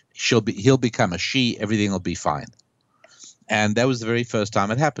difference. He'll become a she, everything will be fine. And that was the very first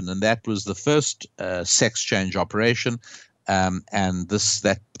time it happened, and that was the first sex change operation. And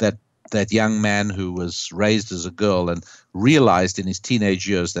that young man who was raised as a girl and realized in his teenage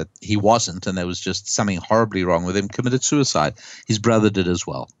years that he wasn't, and there was just something horribly wrong with him, committed suicide. His brother did as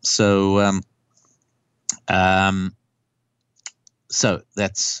well. So, so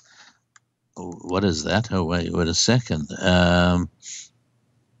that's, what is that? Oh, wait a second.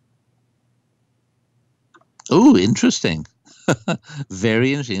 Oh, interesting.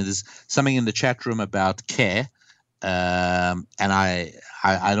 Very interesting. There's something in the chat room about care. And I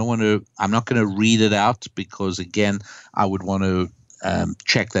don't want to, I'm not going to read it out because, again, I would want to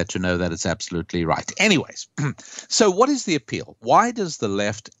check that to know that it's absolutely right. Anyways, so what is the appeal? Why does the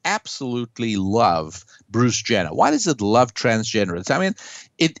left absolutely love Bruce Jenner? Why does it love transgenderites? I mean,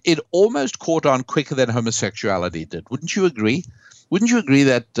 it almost caught on quicker than homosexuality did. Wouldn't you agree? Wouldn't you agree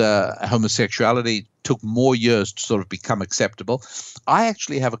that homosexuality took more years to sort of become acceptable? I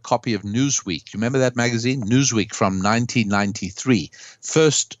actually have a copy of Newsweek. You remember that magazine? Newsweek from 1993,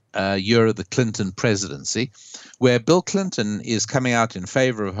 first year of the Clinton presidency, where Bill Clinton is coming out in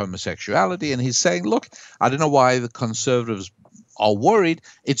favor of homosexuality, and he's saying, look, I don't know why the conservatives are worried.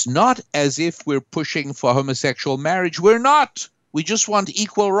 It's not as if we're pushing for homosexual marriage. We're not. We just want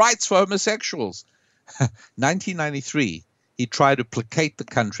equal rights for homosexuals. 1993. He tried to placate the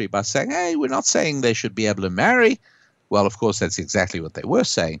country by saying, hey, we're not saying they should be able to marry. Well, of course, that's exactly what they were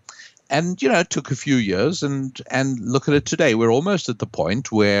saying. And, it took a few years, and look at it today. We're almost at the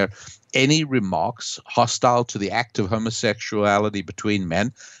point where any remarks hostile to the act of homosexuality between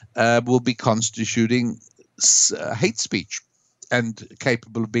men will be constituting hate speech and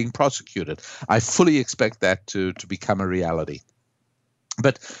capable of being prosecuted. I fully expect that to become a reality.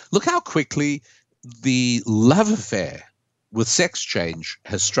 But look how quickly the love affair with sex change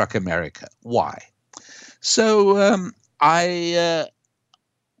has struck America. Why? So I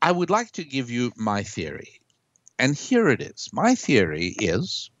would like to give you my theory. And here it is. My theory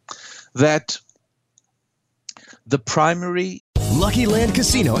is that the primary... Lucky Land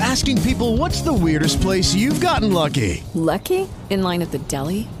Casino, asking people, what's the weirdest place you've gotten lucky? Lucky? In line at the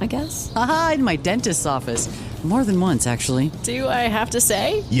deli, I guess? Aha, in my dentist's office. More than once, actually. Do I have to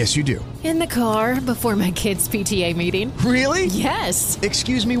say? Yes, you do. In the car before my kids' PTA meeting. Really? Yes.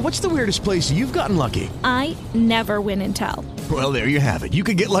 Excuse me, what's the weirdest place you've gotten lucky? I never win and tell. Well, there you have it. You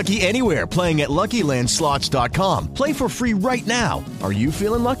can get lucky anywhere, playing at LuckyLandSlots.com. Play for free right now. Are you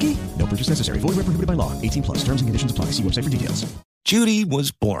feeling lucky? No purchase necessary. Void where prohibited by law. 18 plus. Terms and conditions apply. See website for details. Judy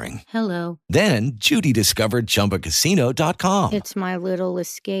was boring. Hello. Then Judy discovered ChumbaCasino.com. It's my little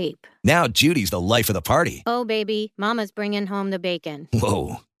escape. Now Judy's the life of the party. Oh, baby, mama's bringing home the bacon.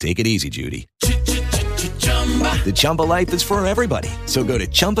 Whoa, take it easy, Judy. The Chumba life is for everybody. So go to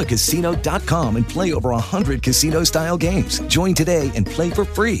ChumbaCasino.com and play over 100 casino-style games. Join today and play for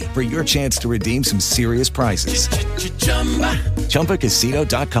free for your chance to redeem some serious prizes.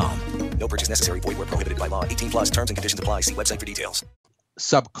 ChumbaCasino.com. No purchase necessary. Void where prohibited by law. 18 plus terms and conditions apply. See website for details.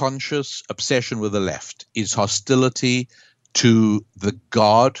 Subconscious obsession with the left is hostility to the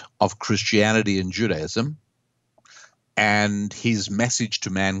God of Christianity and Judaism and his message to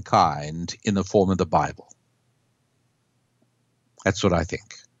mankind in the form of the Bible. That's what I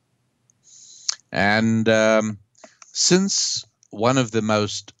think. And since one of the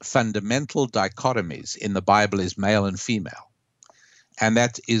most fundamental dichotomies in the Bible is male and female, and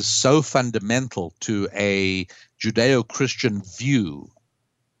that is so fundamental to a Judeo-Christian view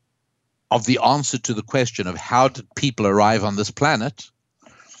of the answer to the question of how did people arrive on this planet,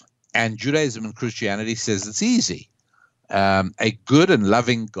 and Judaism and Christianity says it's easy. A good and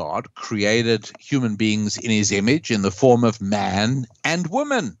loving God created human beings in his image in the form of man and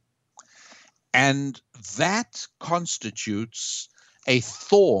woman. And that constitutes a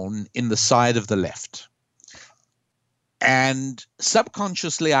thorn in the side of the left. And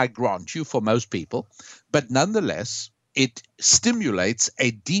subconsciously, I grant you, for most people, but nonetheless, it stimulates a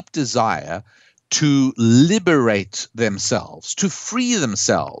deep desire to liberate themselves, to free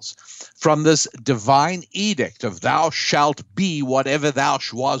themselves from this divine edict of thou shalt be whatever thou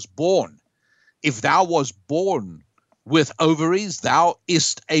was born. If thou was born with ovaries, thou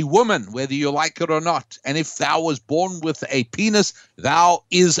ist a woman, whether you like it or not. And if thou was born with a penis, thou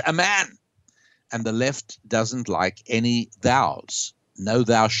is a man. And the left doesn't like any thous. No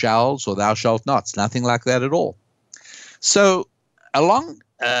thou shalls or thou shalt nots. Nothing like that at all. So along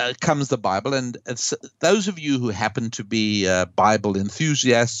comes the Bible, and those of you who happen to be Bible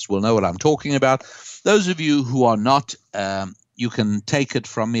enthusiasts will know what I'm talking about. Those of you who are not, you can take it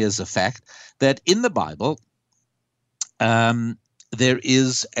from me as a fact that in the Bible, there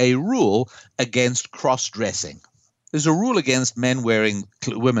is a rule against cross-dressing. There's a rule against men wearing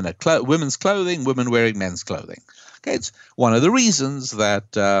women's clothing, women wearing men's clothing. Okay, it's one of the reasons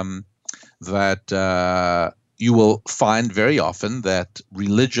that you will find very often that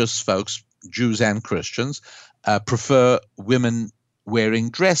religious folks, Jews and Christians, prefer women wearing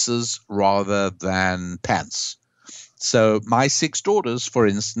dresses rather than pants. So my 6 daughters, for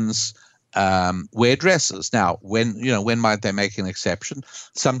instance, wear dresses. Now, when might they make an exception?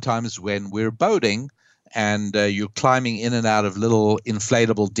 Sometimes when we're boating and you're climbing in and out of little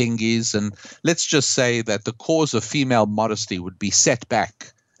inflatable dinghies, and let's just say that the cause of female modesty would be set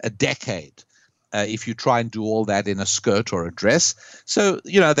back a decade if you try and do all that in a skirt or a dress. So,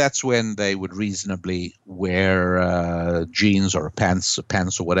 that's when they would reasonably wear jeans or pants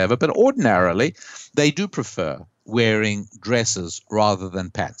or whatever. But ordinarily, they do prefer wearing dresses rather than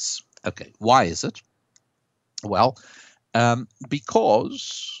pants. Okay, why is it? Well,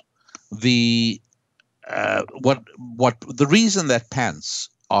 because the reason that pants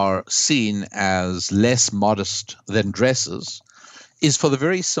are seen as less modest than dresses is for the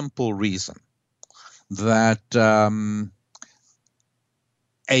very simple reason that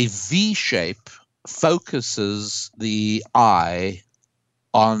a V shape focuses the eye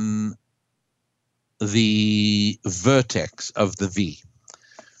on the vertex of the V,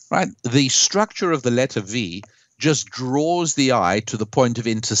 right? The structure of the letter V just draws the eye to the point of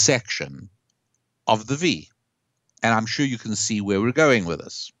intersection of the V. And I'm sure you can see where we're going with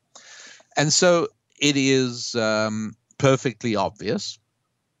this. And so it is perfectly obvious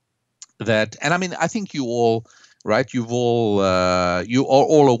that, and I mean, I think you all, right, you are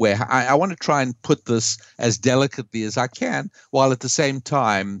all aware. I want to try and put this as delicately as I can, while at the same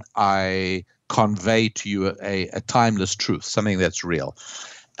time I convey to you a timeless truth, something that's real.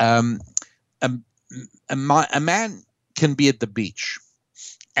 A man can be at the beach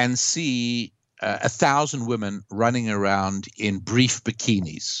and see 1,000 women running around in brief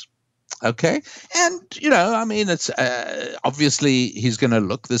bikinis. Okay. And, I mean, it's obviously he's going to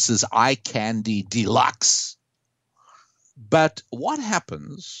look, this is eye candy deluxe. But what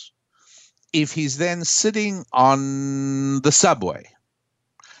happens if he's then sitting on the subway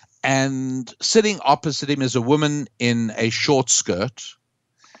and sitting opposite him is a woman in a short skirt,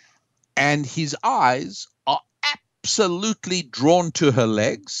 and his eyes are absolutely drawn to her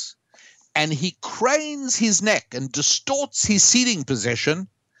legs, and he cranes his neck and distorts his seating position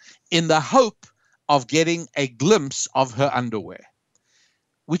in the hope of getting a glimpse of her underwear?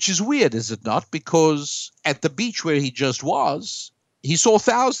 Which is weird, is it not? Because at the beach where he just was, he saw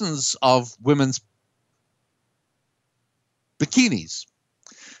thousands of women's bikinis.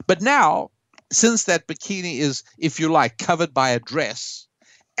 But now, since that bikini is, if you like, covered by a dress,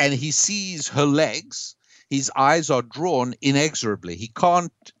 and he sees her legs, his eyes are drawn inexorably. He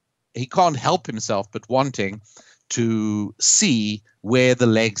can't help himself but wanting to see where the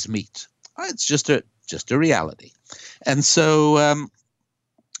legs meet. It's just a reality. And so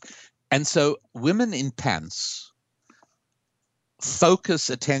women in pants focus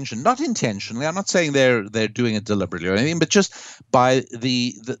attention, not intentionally. I'm not saying they're doing it deliberately or anything, but just by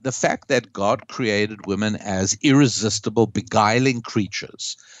the fact that God created women as irresistible, beguiling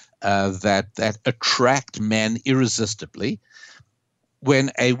creatures that attract men irresistibly.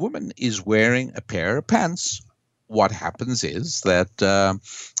 When a woman is wearing a pair of pants, what happens is that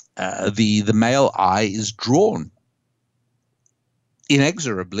the male eye is drawn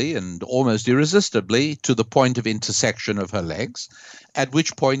inexorably and almost irresistibly to the point of intersection of her legs, at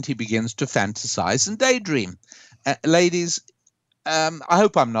which point he begins to fantasize and daydream. Ladies, I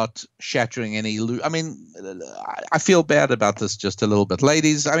hope I'm not shattering any I mean, I feel bad about this just a little bit.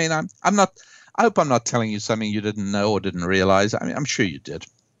 Ladies, I mean, I'm not, I hope I'm not telling you something you didn't know or didn't realize. I mean, I'm sure you did.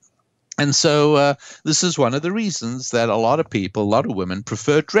 And so this is one of the reasons that a lot of people, a lot of women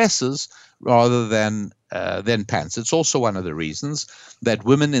prefer dresses rather than pants. It's also one of the reasons that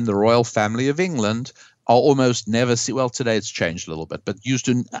women in the royal family of England are almost never seen. Well, today it's changed a little bit, but used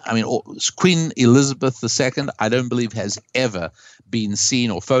to, I mean, Queen Elizabeth II, I don't believe has ever been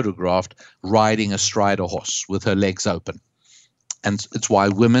seen or photographed riding astride a horse with her legs open. And it's why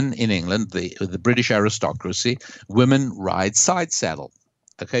women in England, the British aristocracy, women ride side saddle.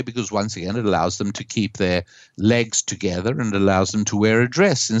 Okay, because once again, it allows them to keep their legs together and allows them to wear a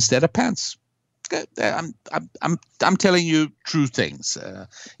dress instead of pants. I'm telling you true things,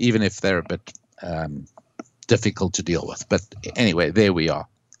 even if they're a bit difficult to deal with. But anyway, there we are.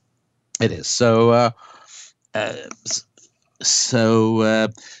 It is so.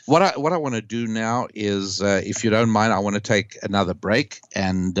 What I want to do now is, if you don't mind, I want to take another break,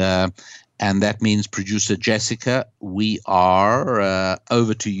 and that means producer Jessica, we are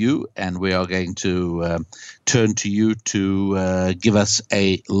over to you, and we are going to turn to you to give us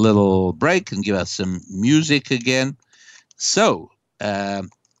a little break and give us some music again. So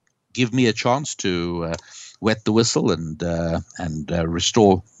give me a chance to wet the whistle and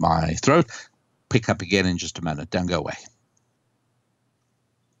restore my throat. Pick up again in just a minute. Don't go away.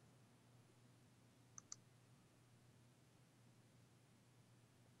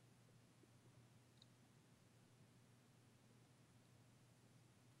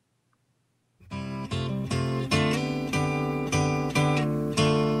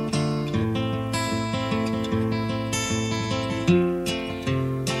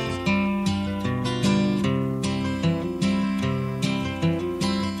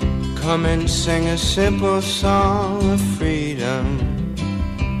 Come and sing a simple song of freedom.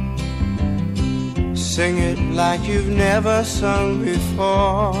 Sing it like you've never sung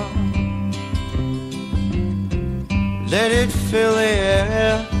before. Let it fill the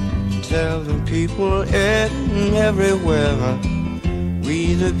air. Tell the people everywhere,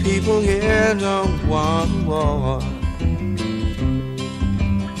 we the people here don't want war.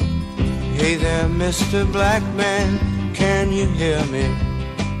 Hey there, Mr. Black Man, can you hear me?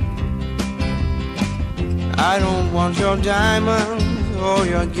 I don't want your diamonds or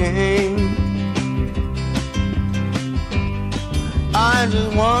your game. I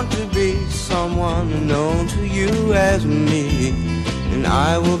just want to be someone known to you as me, and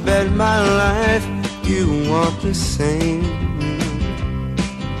I will bet my life you want the same.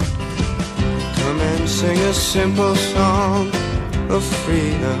 sing a simple song of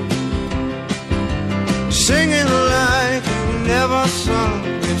freedom. Sing it like you never sung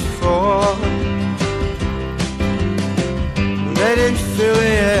before. Let it fill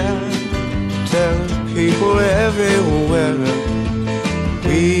the air. Tell people everywhere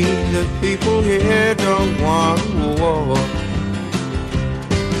we the people here don't want war.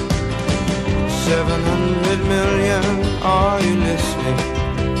 700 million, are you listening?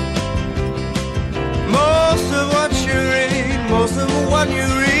 Most of what you read, most of what you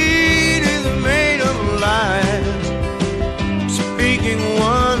read is made of lies. Speaking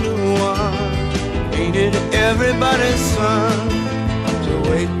one to one, ain't it everybody's son to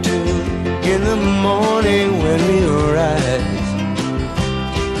wait till in the morning when we rise?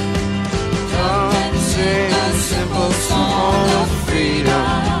 Come and sing a simple song of freedom.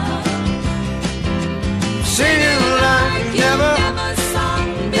 Sing it like you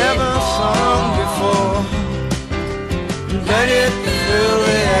never sung before. Let it fill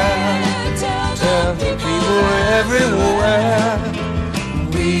the air. Tell the people everywhere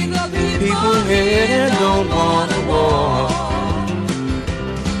we the people here don't want war.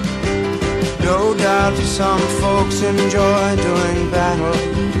 No doubt some folks enjoy doing battle,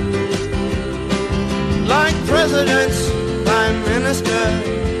 like presidents, prime ministers,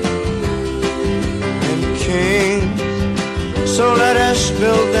 and kings. So let us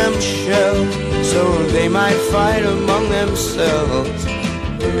build them shells, so they might fight among themselves,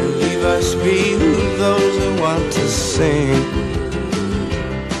 and leave us be those who want to sing.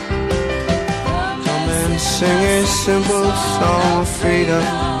 Come and sing a simple song of freedom.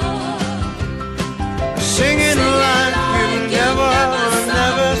 Sing it like you never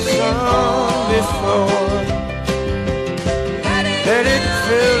sung before. Let it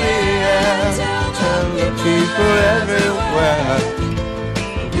fill the air. Tell the people everywhere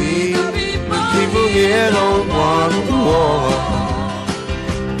we the people here don't want war.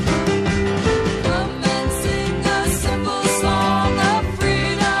 Come and sing a simple song of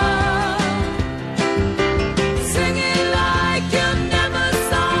freedom. Sing it like you never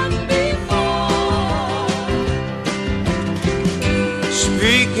sung before.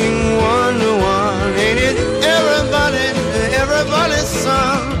 Speaking one to one, ain't it everybody's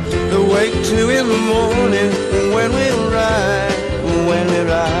son to wake till in the morning when we rise.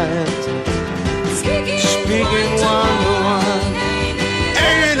 Speaking one to one,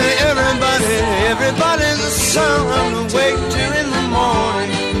 ain't it everybody's son to wake till in the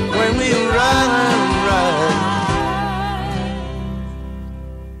morning when we rise.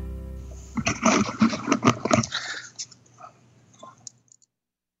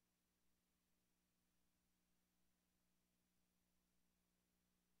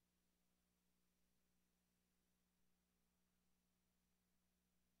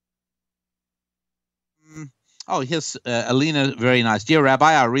 Oh, here's Alina. Very nice. Dear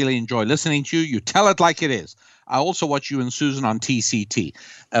Rabbi, I really enjoy listening to you. You tell it like it is. I also watch you and Susan on TCT.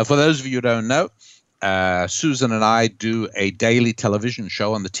 For those of you who don't know, Susan and I do a daily television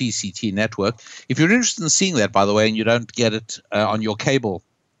show on the TCT network. If you're interested in seeing that, by the way, and you don't get it on your cable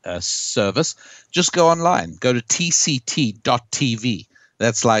service, just go online. Go to tct.tv.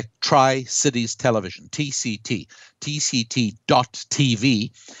 That's like Tri-Cities Television, TCT,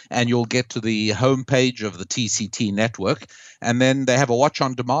 tct.tv, and you'll get to the homepage of the TCT network. And then they have a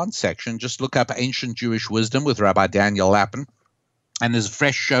watch-on-demand section. Just look up Ancient Jewish Wisdom with Rabbi Daniel Lappin, and there's a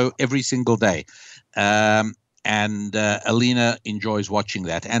fresh show every single day. And Alina enjoys watching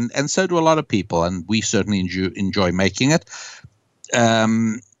that, and so do a lot of people, and we certainly enjoy making it.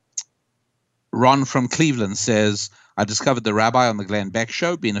 Ron from Cleveland says, I discovered the Rabbi on the Glenn Beck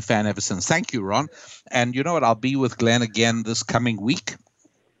Show, been a fan ever since. Thank you, Ron. And you know what? I'll be with Glenn again this coming week.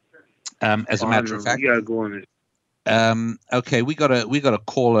 As a matter of fact, we gotta go on it. Okay, we got a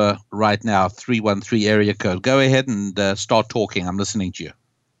caller right now, 313 area code. Go ahead and start talking. I'm listening to you.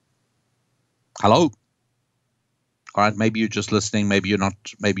 Hello. All right, maybe you're just listening. Maybe you're not.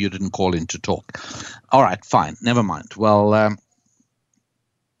 Maybe you didn't call in to talk. All right, fine. Never mind. Well,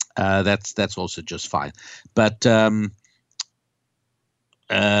 that's also just fine. But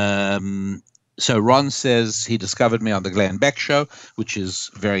so Ron says he discovered me on the Glenn Beck Show, which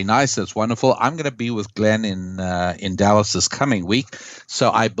is very nice. That's wonderful. I'm going to be with Glenn in Dallas this coming week. So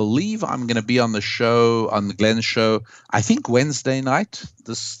I believe I'm going to be on the show, on the Glenn Show, I think Wednesday night.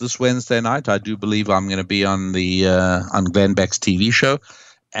 This Wednesday night, I do believe I'm going to be on the on Glenn Beck's TV show.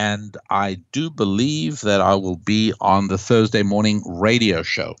 And I do believe that I will be on the Thursday morning radio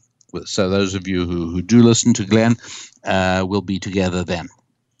show. So those of you who do listen to Glenn will be together then.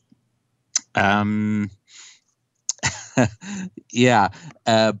 Yeah.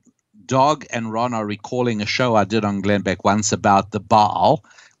 Dog and Ron are recalling a show I did on Glenn Beck once about the Baal,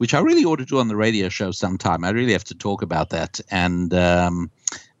 which I really ought to do on the radio show sometime. I really have to talk about that. And I'm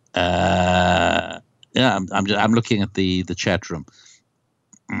looking at the chat room.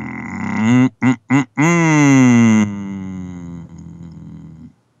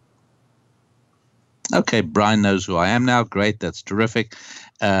 Okay, Brian knows who I am now. Great, that's terrific.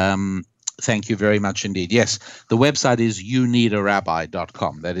 Thank you very much indeed. Yes, the website is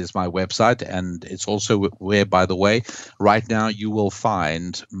youneedarabbi.com. That is my website, and it's also where, by the way, right now you will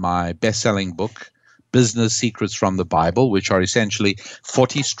find my best-selling book, Business Secrets from the Bible, which are essentially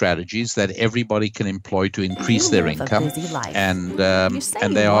 40 strategies that everybody can employ to increase their income. And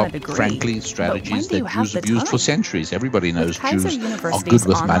they are, frankly, strategies that Jews have used for centuries. Everybody knows Jews are good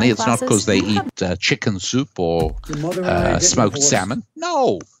with money. It's not because they eat chicken soup or smoked salmon.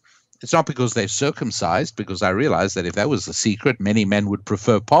 No. It's not because they're circumcised, because I realize that if that was the secret, many men would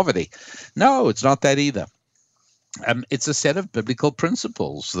prefer poverty. No, it's not that either. It's a set of biblical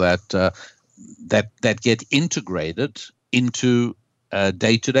principles that get integrated into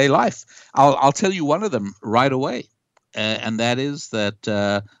day-to-day life. I'll tell you one of them right away, and that is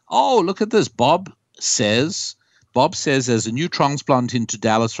that, look at this. Bob says, as a new transplant into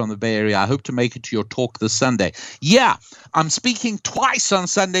Dallas from the Bay Area, I hope to make it to your talk this Sunday. Yeah, I'm speaking twice on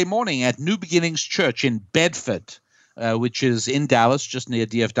Sunday morning at New Beginnings Church in Bedford, which is in Dallas, just near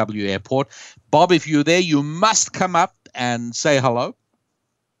DFW Airport. Bob, if you're there, you must come up and say hello.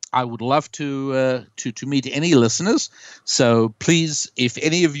 I would love to meet any listeners. So please, if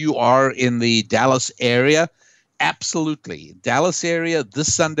any of you are in the Dallas area, absolutely. Dallas area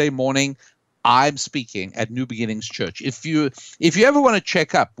this Sunday morning, I'm speaking at New Beginnings Church. If you ever want to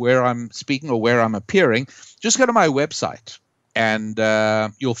check up where I'm speaking or where I'm appearing, just go to my website and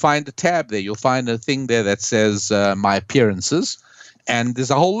you'll find a tab there. You'll find a thing there that says my appearances, and there's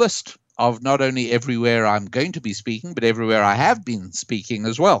a whole list of not only everywhere I'm going to be speaking, but everywhere I have been speaking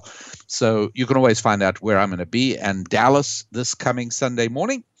as well. So you can always find out where I'm going to be. And Dallas this coming Sunday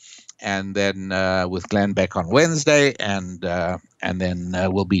morning, and then with Glenn Beck on Wednesday, and then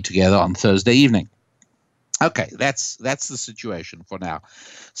we'll be together on Thursday evening. Okay, that's the situation for now.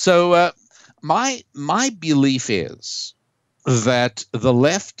 So my belief is that the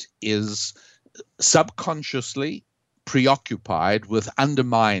left is subconsciously preoccupied with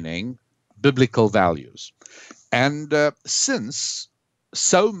undermining biblical values. And since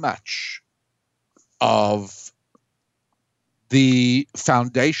so much of the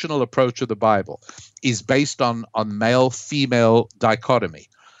foundational approach of the Bible is based on male-female dichotomy,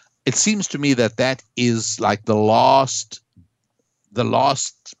 it seems to me that is like the last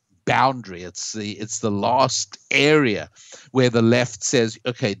boundary. It's the last area where the left says,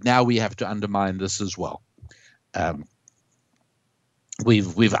 okay, now we have to undermine this as well.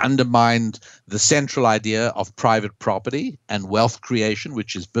 We've undermined the central idea of private property and wealth creation,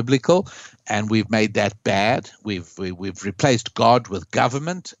 which is biblical, and we've made that bad. We've replaced God with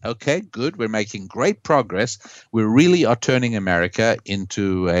government. Okay, good. We're making great progress. We really are turning America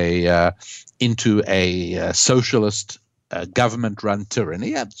into a socialist government-run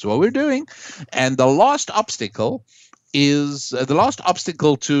tyranny. That's what we're doing. And the last obstacle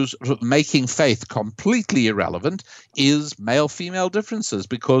to making faith completely irrelevant is male-female differences,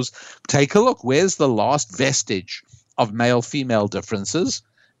 because take a look, where's the last vestige of male-female differences?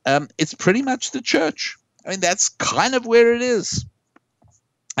 It's pretty much the church. I mean, that's kind of where it is.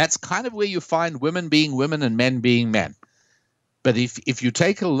 That's kind of where you find women being women and men being men. But if you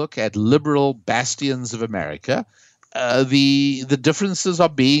take a look at liberal bastions of America, the differences are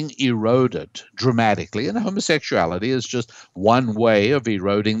being eroded dramatically, and homosexuality is just one way of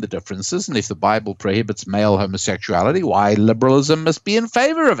eroding the differences. And if the Bible prohibits male homosexuality, why liberalism must be in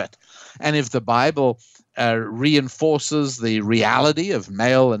favor of it? And if the Bible reinforces the reality of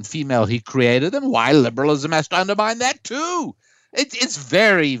male and female he created, then why liberalism has to undermine that too? It's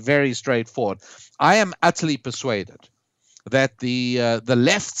very, very straightforward. I am utterly persuaded that the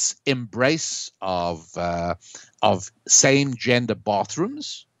left's embrace of same-gender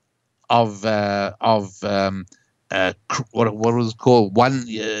bathrooms, of what was called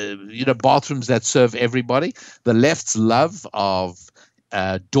bathrooms that serve everybody, the left's love of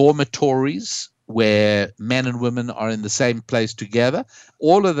dormitories where men and women are in the same place together,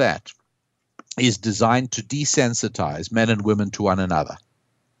 all of that is designed to desensitize men and women to one another.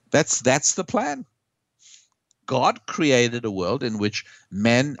 That's the plan. God created a world in which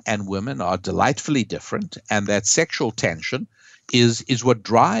men and women are delightfully different, and that sexual tension is what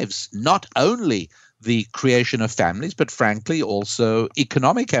drives not only the creation of families, but frankly also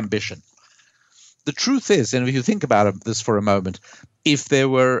economic ambition. The truth is, and if you think about this for a moment, if there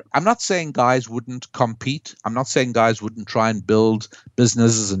were, I'm not saying guys wouldn't compete. I'm not saying guys wouldn't try and build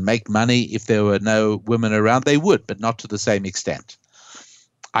businesses and make money if there were no women around. They would, but not to the same extent.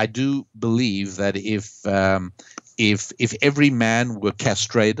 I do believe that if every man were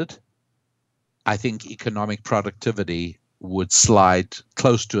castrated, I think economic productivity would slide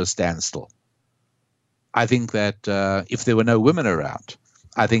close to a standstill. I think that if there were no women around,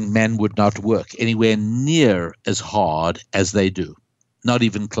 I think men would not work anywhere near as hard as they do, not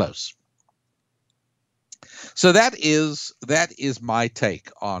even close. So that is my take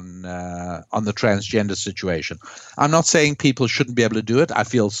on the transgender situation. I'm not saying people shouldn't be able to do it. I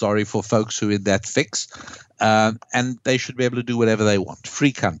feel sorry for folks who are in that fix, and they should be able to do whatever they want.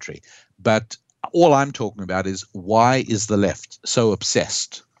 Free country. But all I'm talking about is, why is the left so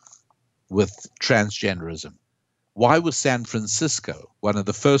obsessed with transgenderism? Why was San Francisco one of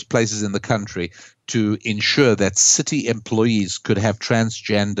the first places in the country to ensure that city employees could have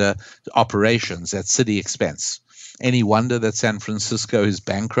transgender operations at city expense? Any wonder that San Francisco is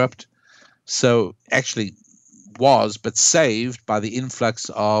bankrupt? So actually was, but saved by the influx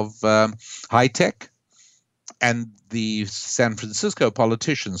of high tech. And the San Francisco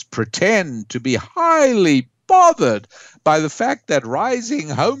politicians pretend to be highly bothered by the fact that rising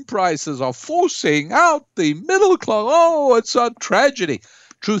home prices are forcing out the middle class. Oh, it's a tragedy.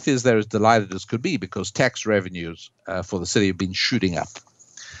 Truth is, they're as delighted as could be because tax revenues for the city have been shooting up.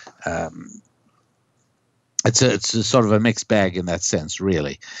 It's a sort of a mixed bag in that sense,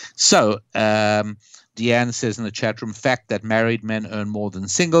 really. So Deanne says in the chat room, fact that married men earn more than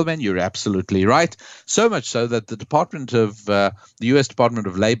single men. You're absolutely right. So much so that the U.S. Department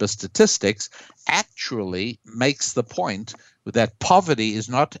of Labor Statistics actually makes the point that poverty is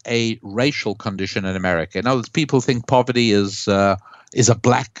not a racial condition in America. In other words, people think poverty is a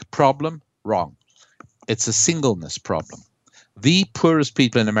black problem. Wrong. It's a singleness problem. The poorest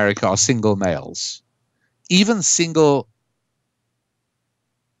people in America are single males. Even single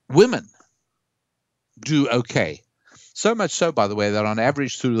women do okay. So much so, by the way, that on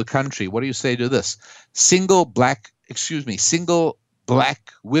average through the country, what do you say to this? Single black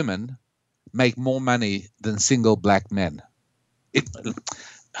women make more money than single black men.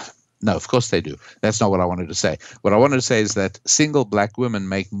 No, of course they do. That's not what I wanted to say. What I wanted to say is that single black women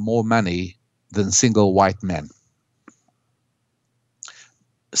make more money than single white men.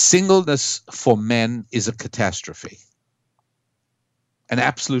 Singleness for men is a catastrophe, an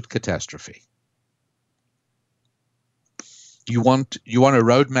absolute catastrophe. You want a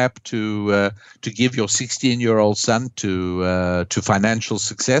roadmap to give your 16-year-old son to financial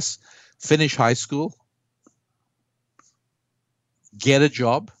success? Finish high school, get a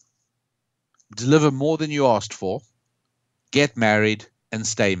job, deliver more than you asked for, get married, and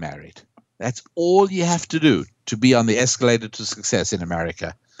stay married. That's all you have to do to be on the escalator to success in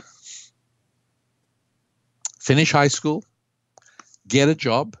America. Finish high school, get a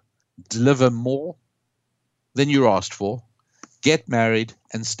job, deliver more than you asked for, get married,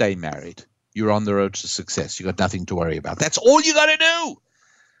 and stay married. You're on the road to success. You got nothing to worry about. That's all you got to do.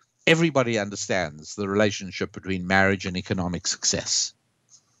 Everybody understands the relationship between marriage and economic success.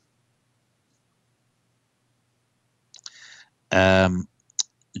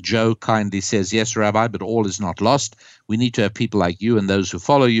 Joe kindly says, yes, Rabbi, but all is not lost. We need to have people like you and those who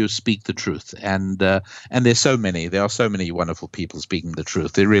follow you speak the truth. And there's so many. There are so many wonderful people speaking the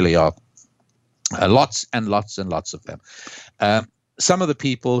truth. There really are. Lots and lots and lots of them. Some of the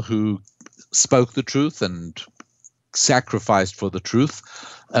people who spoke the truth and sacrificed for the truth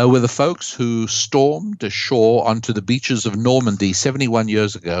were the folks who stormed ashore onto the beaches of Normandy 71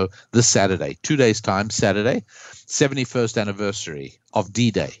 years ago this Saturday, 2 days' time, Saturday, 71st anniversary of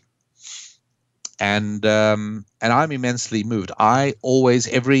D-Day. And I'm immensely moved. I always,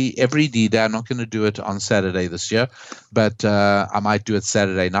 every D-Day, I'm not going to do it on Saturday this year, but I might do it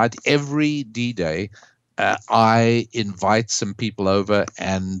Saturday night. Every D-Day, I invite some people over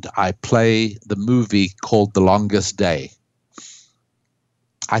and I play the movie called The Longest Day.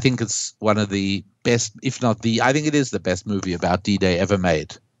 I think it's one of the best, if not I think it is the best movie about D-Day ever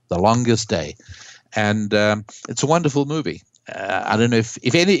made, The Longest Day. And it's a wonderful movie. I don't know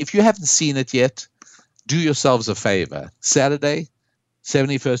if you haven't seen it yet, do yourselves a favor. Saturday,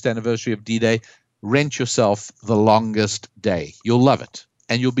 71st anniversary of D-Day, rent yourself The Longest Day. You'll love it.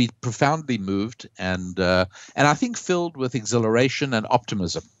 And you'll be profoundly moved and I think filled with exhilaration and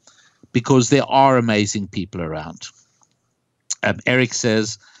optimism because there are amazing people around. Eric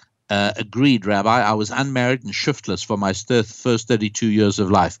says, agreed, Rabbi. I was unmarried and shiftless for my first 32 years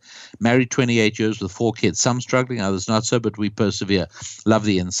of life. Married 28 years with 4 kids. Some struggling, others not so, but we persevere. Love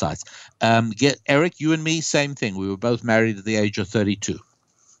the insights. Eric, you and me, same thing. We were both married at the age of 32.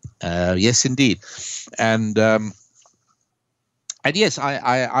 Yes, indeed. And yes,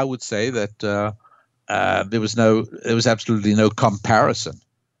 I would say that there was absolutely no comparison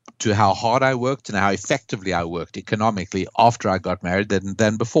to how hard I worked and how effectively I worked economically after I got married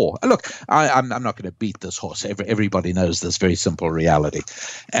than before. Look, I'm not going to beat this horse. Everybody knows this very simple reality.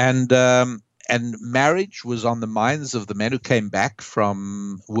 And marriage was on the minds of the men who came back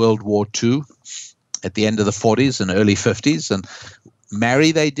from World War II at the end of the 40s and early 50s, and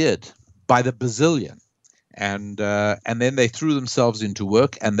marry they did by the bazillion. And then they threw themselves into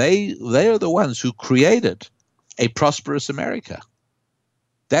work, and they are the ones who created a prosperous America.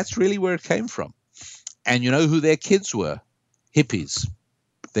 That's really where it came from. And you know who their kids were? Hippies.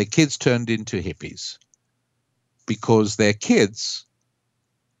 Their kids turned into hippies because their kids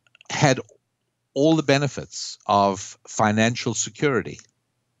had all the benefits of financial security,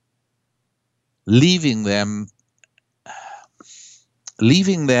 leaving them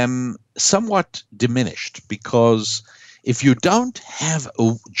somewhat diminished, because if you don't have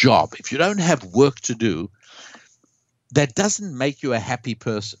a job, if you don't have work to do, that doesn't make you a happy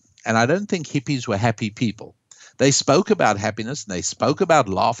person. And I don't think hippies were happy people. They spoke about happiness, and they spoke about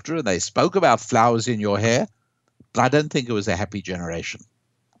laughter, and they spoke about flowers in your hair, but I don't think it was a happy generation.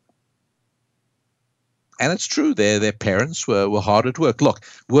 And it's true, their parents were hard at work. Look,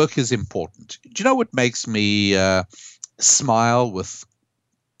 work is important. Do you know what makes me smile with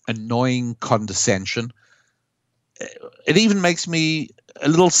annoying condescension? It even makes me a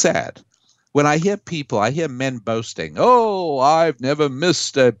little sad. When I hear men boasting, "Oh, I've never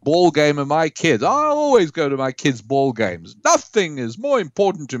missed a ball game of my kids. I always go to my kids' ball games. Nothing is more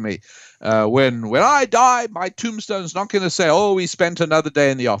important to me. When I die, my tombstone's not going to say, 'Oh, we spent another day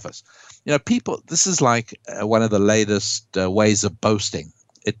in the office.'" You know, people, this is like one of the latest ways of boasting.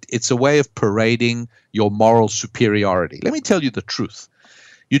 It's a way of parading your moral superiority. Let me tell you the truth.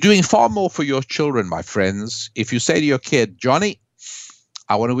 You're doing far more for your children, my friends, if you say to your kid, "Johnny,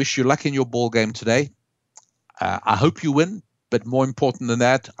 I want to wish you luck in your ball game today. I hope you win, but more important than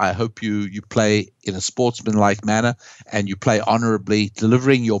that, I hope you play in a sportsmanlike manner and you play honorably,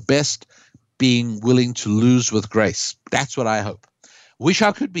 delivering your best, being willing to lose with grace." That's what I hope. Wish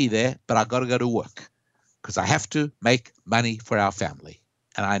I could be there, but I got to go to work because I have to make money for our family.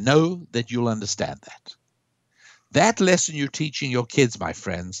 And I know that you'll understand that. That lesson you're teaching your kids, my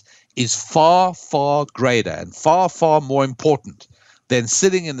friends, is far, far greater and far, far more important than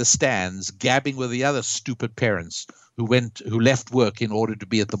sitting in the stands gabbing with the other stupid parents who left work in order to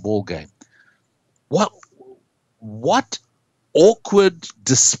be at the ball game. What awkward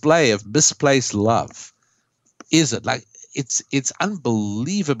display of misplaced love is it? Like, it's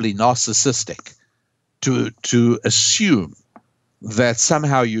unbelievably narcissistic to assume that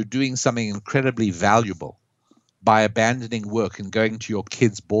somehow you're doing something incredibly valuable by abandoning work and going to your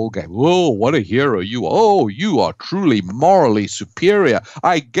kid's ball game. "Oh, what a hero you are. Oh, you are truly morally superior.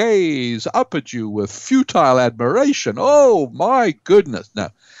 I gaze up at you with futile admiration. Oh, my goodness." No,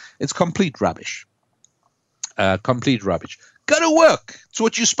 it's complete rubbish. Complete rubbish. Go to work. It's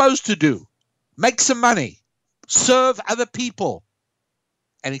what you're supposed to do. Make some money. Serve other people.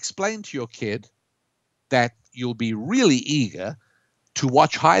 And explain to your kid that you'll be really eager to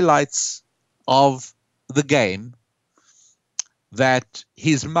watch highlights of the game that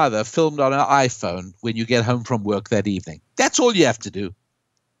his mother filmed on her iPhone when you get home from work that evening. That's all you have to do.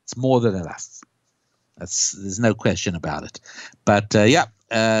 It's more than enough. There's no question about it. But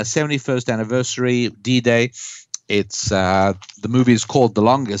 71st anniversary, D-Day. It's the movie is called The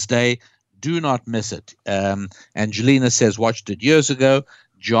Longest Day. Do not miss it. Angelina says watched it years ago.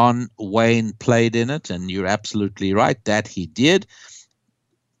 John Wayne played in it, and you're absolutely right that he did.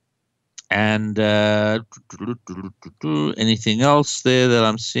 And anything else there that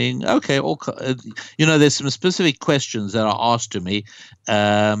I'm seeing? Okay, there's some specific questions that are asked to me.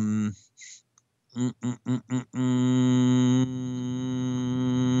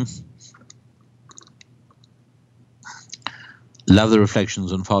 Love the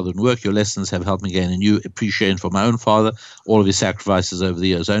reflections on father and work. Your lessons have helped me gain a new appreciation for my own father, all of his sacrifices over the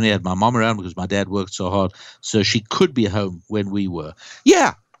years. I only had my mom around because my dad worked so hard, so she could be home when we were.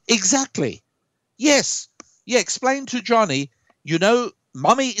 Yeah, exactly. Yes. Yeah, explain to Johnny,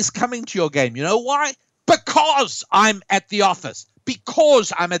 mommy is coming to your game. You know why? Because I'm at the office.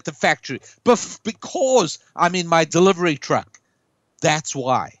 Because I'm at the factory. Because I'm in my delivery truck. That's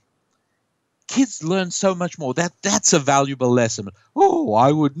why. kids learn so much more. That's a valuable lesson. Oh,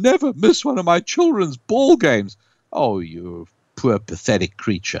 I would never miss one of my children's ball games. Oh, you poor, pathetic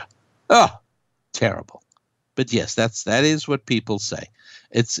creature. Oh, terrible. But yes, that is what people say.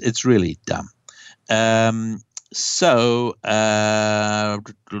 It's really dumb. Terry,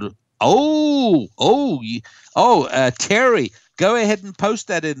 go ahead and post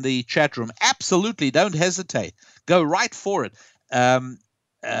that in the chat room. Absolutely, don't hesitate. Go right for it.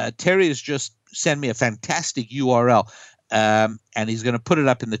 Terry has just sent me a fantastic URL, and he's going to put it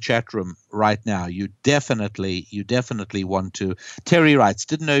up in the chat room right now. You definitely want to. Terry writes,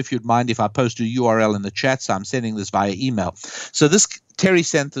 didn't know if you'd mind if I post a URL in the chat, so I'm sending this via email. So Terry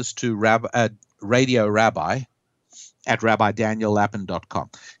sent this to Radio Rabbi at rabbidaniellapin.com.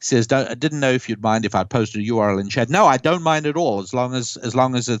 He says, I didn't know if you'd mind if I posted a URL in chat. No, I don't mind at all, as long as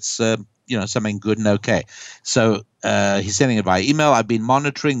it's something good and okay. So he's sending it via email. I've been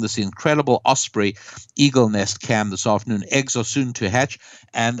monitoring this incredible Osprey eagle nest cam this afternoon. Eggs are soon to hatch,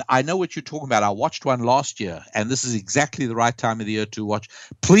 and I know what you're talking about. I watched one last year, and this is exactly the right time of the year to watch.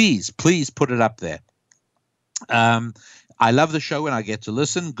 Please put it up there. I love the show when I get to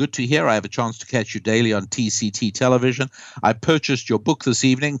listen. Good to hear. I have a chance to catch you daily on TCT television. I purchased your book this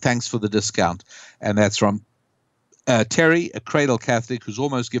evening. Thanks for the discount. And that's from Terry, a cradle Catholic who's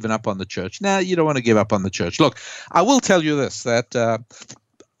almost given up on the church. Now, you don't want to give up on the church. Look, I will tell you this, that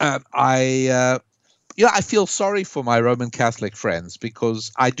I feel sorry for my Roman Catholic friends,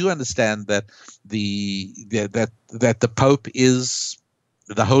 because I do understand that that the Pope is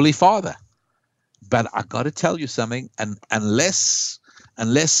the Holy Father. But I got to tell you something, and unless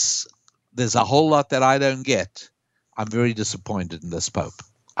there's a whole lot that I don't get, I'm very disappointed in this Pope.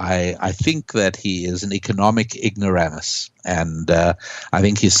 I think that he is an economic ignoramus, and I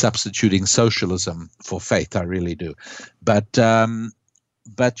think he's substituting socialism for faith. I really do. But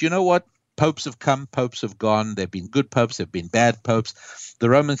you know what? Popes have come, popes have gone. There have been good popes, there have been bad popes. The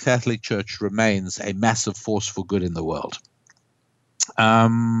Roman Catholic Church remains a massive force for good in the world.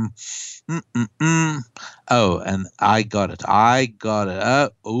 Oh, and I got it.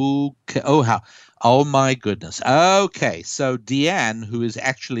 Okay. Oh my goodness. Okay, so Deanne, who is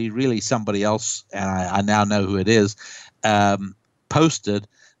actually really somebody else, and I now know who it is, posted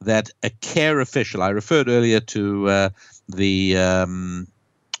that a CARE official, I referred earlier to the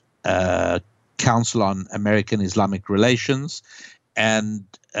Council on American Islamic Relations, and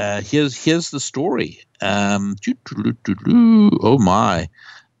here's the story. Oh my.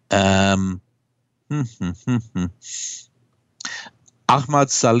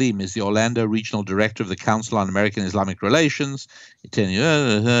 Ahmad Salim is the Orlando Regional Director of the Council on American Islamic Relations.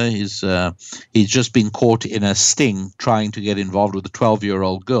 He's just been caught in a sting trying to get involved with a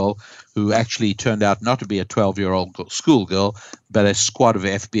 12-year-old girl who actually turned out not to be a 12-year-old schoolgirl, but a squad of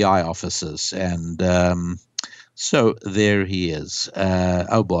FBI officers. And so there he is.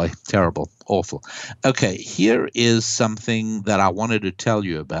 Oh boy, terrible, awful. Okay, here is something that I wanted to tell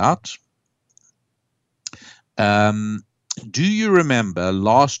you about. Do you remember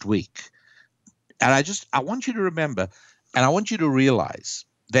last week? And I want you to remember, and I want you to realize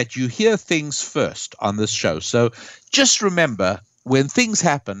that you hear things first on this show. So just remember, when things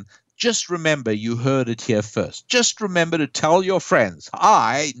happen, just remember you heard it here first. Just remember to tell your friends.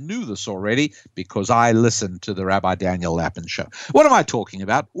 I knew this already because I listened to the Rabbi Daniel Lapin show. What am I talking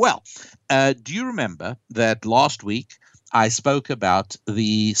about? Well, do you remember that last week I spoke about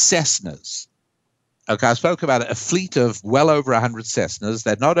the Cessnas? Okay, I spoke about a fleet of well over 100 Cessnas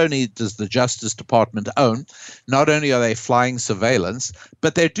that not only does the Justice Department own, not only are they flying surveillance,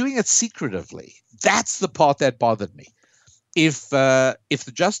 but they're doing it secretively. That's the part that bothered me. If the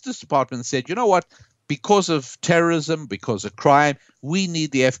Justice Department said, you know what, because of terrorism, because of crime, we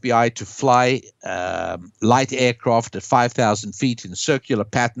need the FBI to fly light aircraft at 5,000 feet in circular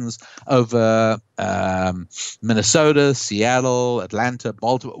patterns over Minnesota, Seattle, Atlanta,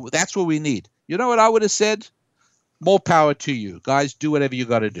 Baltimore. That's what we need. You know what I would have said? More power to you. Guys, do whatever you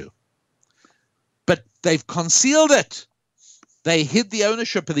got to do. But they've concealed it. They hid the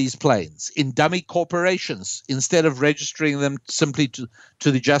ownership of these planes in dummy corporations instead of registering them simply to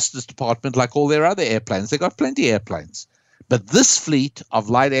the Justice Department like all their other airplanes. They got plenty of airplanes. But this fleet of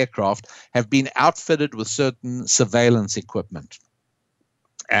light aircraft have been outfitted with certain surveillance equipment.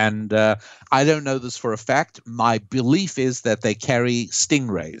 And I don't know this for a fact. My belief is that they carry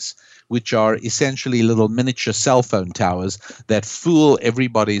Stingrays, which are essentially little miniature cell phone towers that fool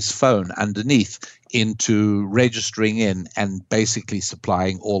everybody's phone underneath into registering in and basically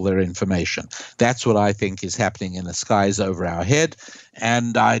supplying all their information. That's what I think is happening in the skies over our head.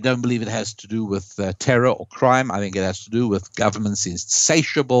 And I don't believe it has to do with terror or crime. I think it has to do with government's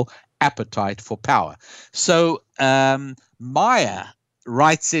insatiable appetite for power. So Maya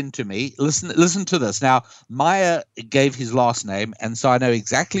writes into me. Listen to this. Now, Maya gave his last name, and so I know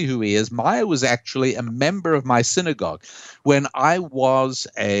exactly who he is. Maya was actually a member of my synagogue when I was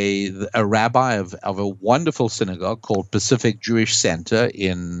a rabbi of a wonderful synagogue called Pacific Jewish Center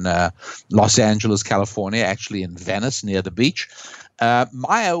in Los Angeles, California, actually in Venice near the beach.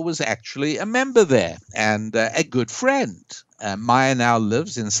 Maya was actually a member there and a good friend. Maya now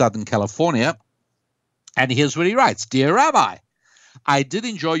lives in Southern California, and here's what he writes. Dear Rabbi, I did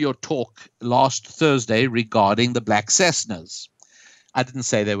enjoy your talk last Thursday regarding the black Cessnas. I didn't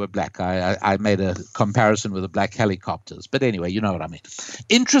say they were black. I made a comparison with the black helicopters. But anyway, you know what I mean.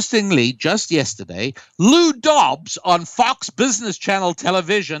 Interestingly, just yesterday, Lou Dobbs on Fox Business Channel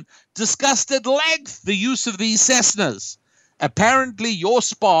television discussed at length the use of these Cessnas. Apparently, your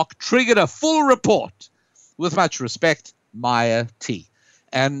spark triggered a full report. With much respect, Maya T.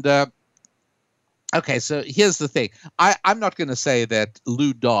 And okay, so here's the thing. I'm not going to say that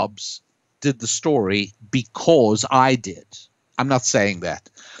Lou Dobbs did the story because I did. I'm not saying that.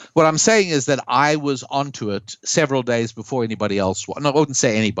 What I'm saying is that I was onto it several days before anybody else was. No, I wouldn't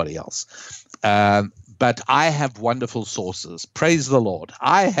say anybody else. But I have wonderful sources. Praise the Lord.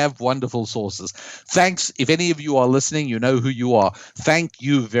 I have wonderful sources. Thanks. If any of you are listening, you know who you are. Thank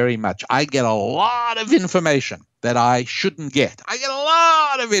you very much. I get a lot of information that I shouldn't get. I get a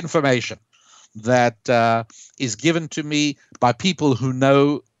lot of information that is given to me by people who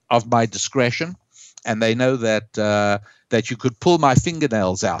know of my discretion, and they know that that you could pull my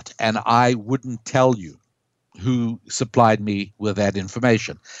fingernails out and I wouldn't tell you who supplied me with that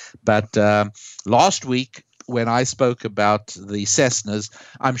information. But last week, when I spoke about the Cessnas,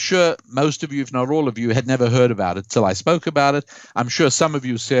 I'm sure most of you, if not all of you, had never heard about it till I spoke about it. I'm sure some of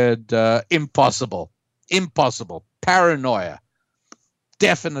you said, impossible, paranoia,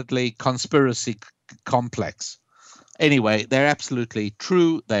 definitely conspiracy complex. Anyway, they're absolutely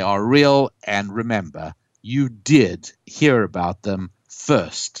true. They are real. And remember, you did hear about them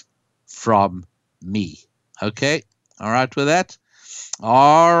first from me. Okay? All right with that?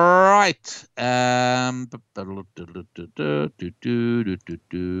 All right.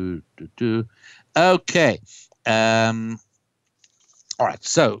 Okay. All right.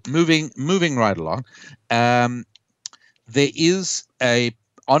 So moving right along. There is a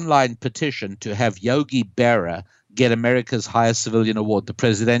online petition to have Yogi Berra get America's highest civilian award, the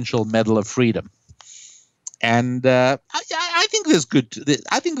Presidential Medal of Freedom. And I think there's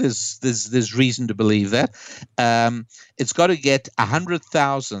reason to believe that. It's got to get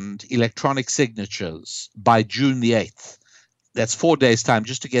 100,000 electronic signatures by June the 8th. That's 4 days' time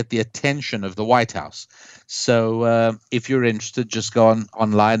just to get the attention of the White House. So if you're interested, just go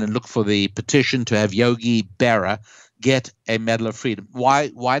online and look for the petition to have Yogi Berra get a Medal of Freedom. Why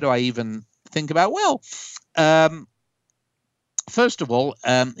do I even think about? Well, first of all,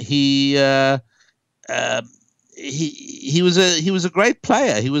 he was a great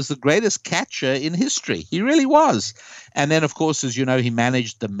player. He was the greatest catcher in history. He really was. And then, of course, as you know, he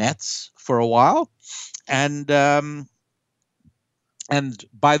managed the Mets for a while. And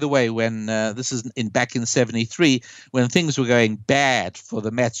by the way, when this is back in '73, when things were going bad for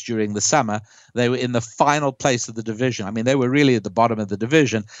the Mets during the summer, they were in the final place of the division. I mean, they were really at the bottom of the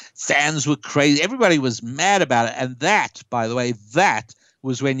division. Fans were crazy. Everybody was mad about it. And that, by the way, that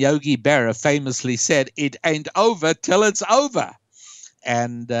was when Yogi Berra famously said, "It ain't over till it's over."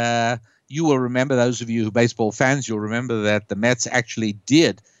 And you will remember, those of you who are baseball fans, you'll remember that the Mets actually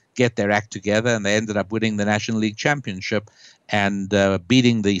did get their act together, and they ended up winning the National League Championship and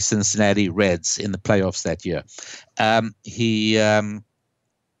beating the Cincinnati Reds in the playoffs that year. Some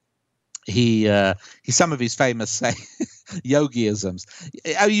of his famous Yogiisms.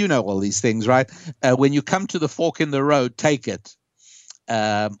 You know all these things, right? When you come to the fork in the road, take it.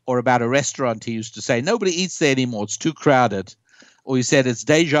 Or about a restaurant, he used to say, nobody eats there anymore. It's too crowded. Or he said, it's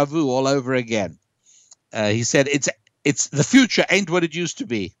deja vu all over again. He said, it's the future ain't what it used to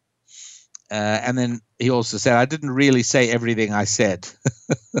be. And then he also said, I didn't really say everything I said.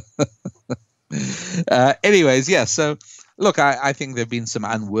 Anyways, yeah. So, look, I think there have been some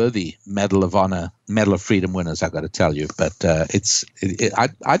unworthy Medal of Honor, Medal of Freedom winners, I've got to tell you. But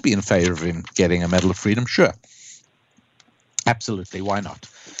I'd be in favor of him getting a Medal of Freedom, sure. Absolutely. Why not?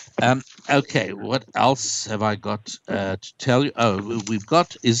 Okay, what else have I got to tell you? Oh, we've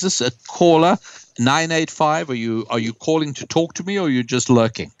got, is this a caller, 985? Are you calling to talk to me, or are you just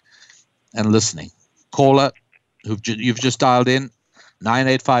lurking and listening? Caller, you've just dialed in,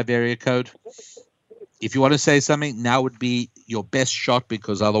 985 area code. If you want to say something, now would be your best shot,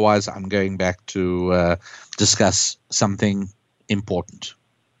 because otherwise I'm going back to discuss something important.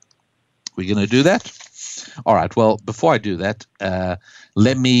 We're going to do that? All right. Well, before I do that,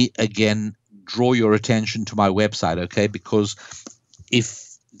 let me again draw your attention to my website, okay? Because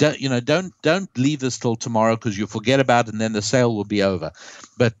don't leave this till tomorrow because you forget about it and then the sale will be over.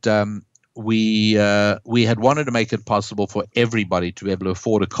 But we had wanted to make it possible for everybody to be able to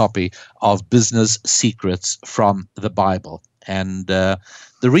afford a copy of Business Secrets from the Bible. And the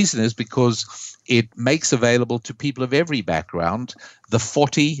reason is because it makes available to people of every background the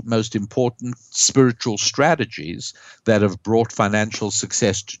 40 most important spiritual strategies that have brought financial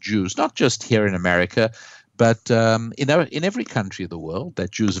success to Jews, not just here in America, but in every country of the world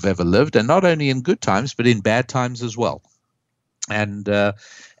that Jews have ever lived, and not only in good times, but in bad times as well. And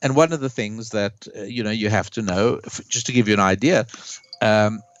one of the things that you have to know, just to give you an idea,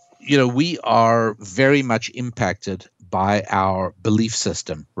 we are very much impacted by our belief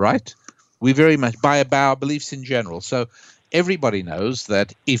system, right? We very much by our beliefs in general. So everybody knows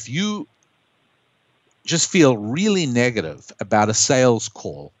that if you just feel really negative about a sales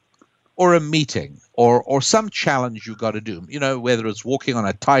call or a meeting or some challenge you got to do, whether it's walking on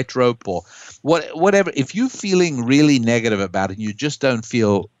a tightrope or whatever, if you're feeling really negative about it and you just don't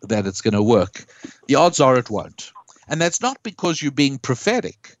feel that it's going to work, the odds are it won't. And that's not because you're being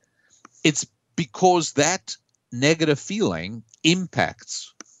prophetic. It's because that negative feeling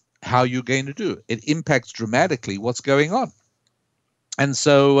impacts how you're going to do it. It impacts dramatically what's going on. And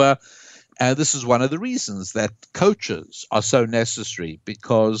so this is one of the reasons that coaches are so necessary,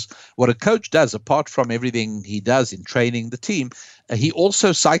 because what a coach does, apart from everything he does in training the team, he also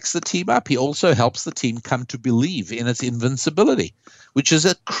psychs the team up. He also helps the team come to believe in its invincibility, which is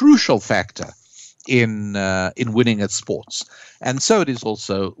a crucial factor in winning at sports. And so it is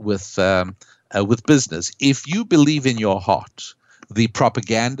also with business. If you believe in your heart the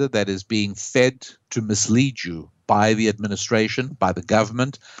propaganda that is being fed to mislead you by the administration, by the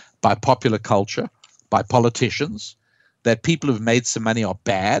government, by popular culture, by politicians, that people who've made some money are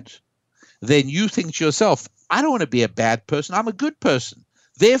bad, then you think to yourself, I don't want to be a bad person. I'm a good person.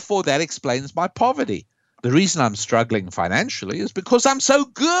 Therefore, that explains my poverty. The reason I'm struggling financially is because I'm so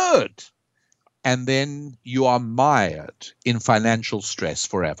good. And then you are mired in financial stress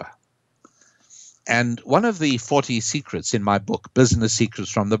forever. And one of the 40 secrets in my book, Business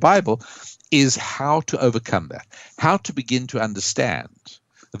Secrets from the Bible, is how to overcome that, how to begin to understand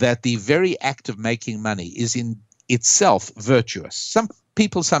that the very act of making money is in itself virtuous. Some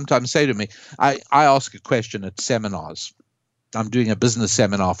people sometimes say to me, I ask a question at seminars. I'm doing a business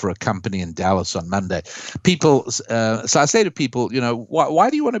seminar for a company in Dallas on Monday. So I say to people, why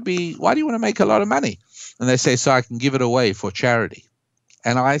do you want to make a lot of money? And they say, so I can give it away for charity.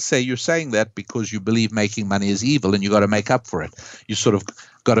 And I say, you're saying that because you believe making money is evil and you got to make up for it. You sort of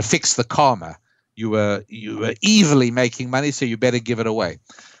got to fix the karma. You were evilly making money, so you better give it away.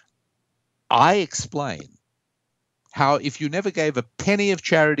 I explain how if you never gave a penny of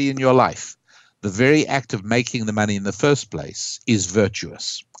charity in your life, the very act of making the money in the first place is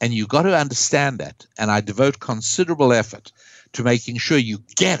virtuous. And you got to understand that. And I devote considerable effort to making sure you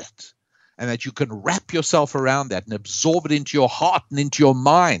get it, and that you can wrap yourself around that and absorb it into your heart and into your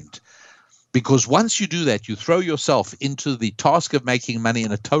mind. Because once you do that, you throw yourself into the task of making money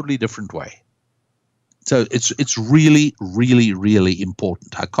in a totally different way. So it's really, really, really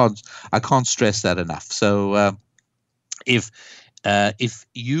important. I can't stress that enough. So if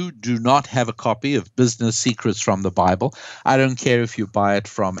you do not have a copy of Business Secrets from the Bible, I don't care if you buy it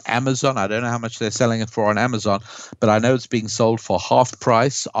from Amazon. I don't know how much they're selling it for on Amazon, but I know it's being sold for half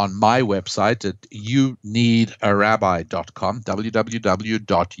price on my website at youneedarabbi.com,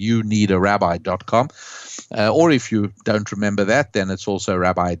 www.youneedarabbi.com. Or if you don't remember that, then it's also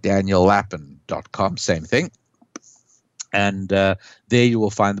rabbidaniellapin.com, same thing. And there you will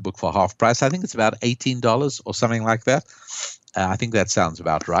find the book for half price. I think it's about $18 or something like that. I think that sounds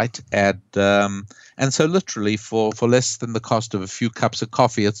about right. And so literally for less than the cost of a few cups of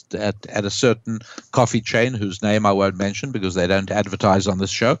coffee at a certain coffee chain whose name I won't mention because they don't advertise on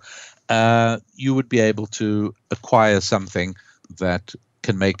this show, you would be able to acquire something that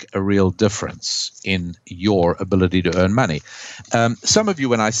can make a real difference in your ability to earn money. Some of you,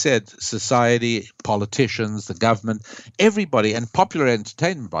 when I said society, politicians, the government, everybody, and popular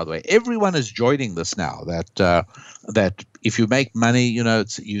entertainment, by the way, everyone is joining this now, that if you make money,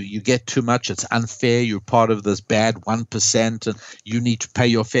 you get too much, it's unfair, you're part of this bad 1%, and you need to pay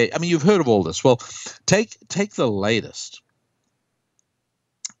your fare. I mean, you've heard of all this. Well, take the latest.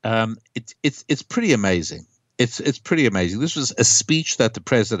 It's pretty amazing. It's pretty amazing. This was a speech that the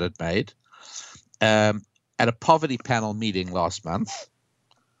president made at a poverty panel meeting last month,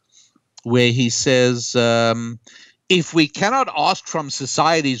 where he says, if we cannot ask from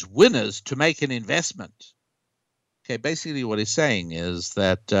society's winners to make an investment, okay, basically what he's saying is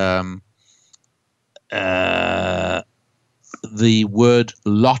that the word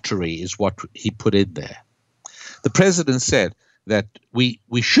lottery is what he put in there. The president said that we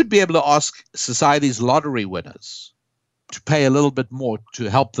should be able to ask society's lottery winners to pay a little bit more to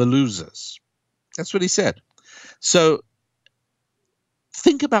help the losers. That's what he said. So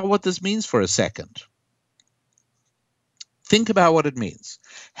think about what this means for a second. Think about what it means.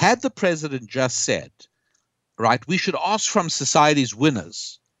 Had the president just said, right, we should ask from society's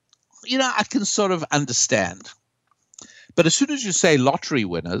winners, I can sort of understand. But as soon as you say lottery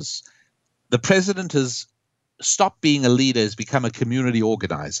winners, the president has stopped being a leader, has become a community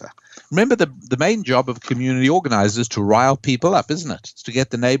organizer. Remember, the main job of community organizers is to rile people up, isn't it? It's to get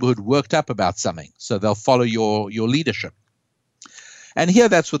the neighborhood worked up about something so they'll follow your leadership. And here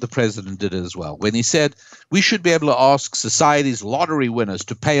that's what the president did as well. When he said we should be able to ask society's lottery winners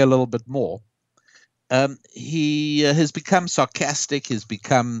to pay a little bit more, he has become sarcastic, has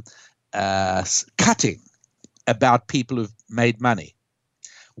become cutting about people who've made money.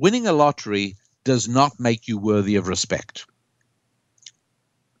 Winning a lottery does not make you worthy of respect.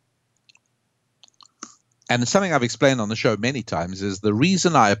 And something I've explained on the show many times is the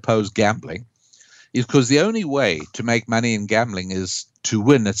reason I oppose gambling is because the only way to make money in gambling is to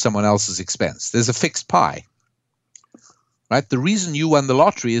win at someone else's expense. There's a fixed pie, right? The reason you won the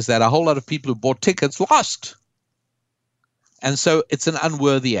lottery is that a whole lot of people who bought tickets lost. And so it's an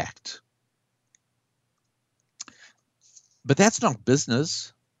unworthy act. But that's not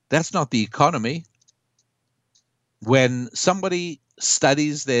business. That's not the economy. When somebody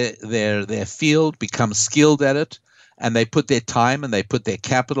studies their field, becomes skilled at it, and they put their time and they put their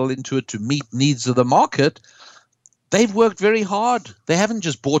capital into it to meet needs of the market, they've worked very hard. They haven't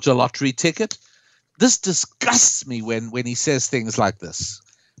just bought a lottery ticket. This disgusts me when he says things like this,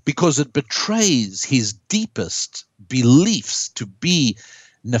 because it betrays his deepest beliefs to be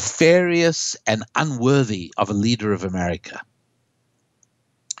nefarious and unworthy of a leader of America.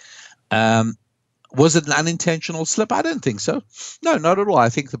 Was it an unintentional slip? I don't think so. No, not at all. I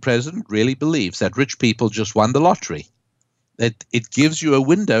think the president really believes that rich people just won the lottery. It gives you a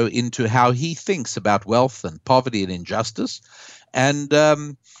window into how he thinks about wealth and poverty and injustice. And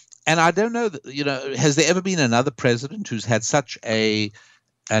I don't know, has there ever been another president who's had such a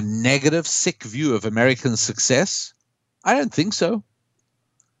negative, sick view of American success? I don't think so.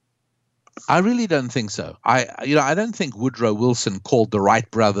 I really don't think so. I don't think Woodrow Wilson called the Wright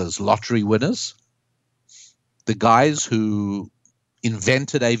brothers lottery winners. The guys who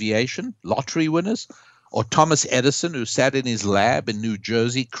invented aviation, lottery winners, or Thomas Edison, who sat in his lab in New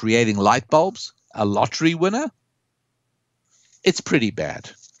Jersey creating light bulbs, a lottery winner. It's pretty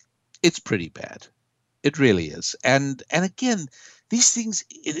bad. It's pretty bad. It really is. And again, these things,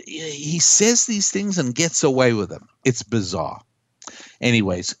 he says these things and gets away with them. It's bizarre.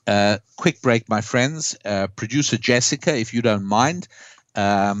 Anyways, quick break, my friends. Producer Jessica, if you don't mind,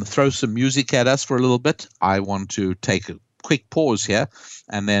 throw some music at us for a little bit. I want to take a quick pause here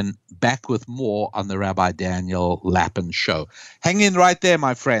and then back with more on the Rabbi Daniel Lapin Show. Hang in right there,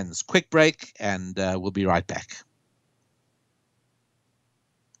 my friends. Quick break, and we'll be right back.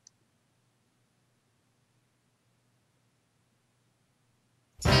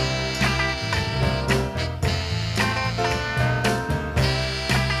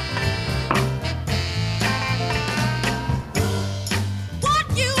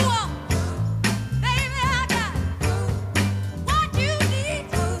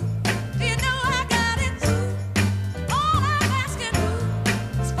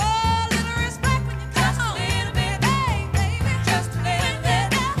 Little respect when you come home.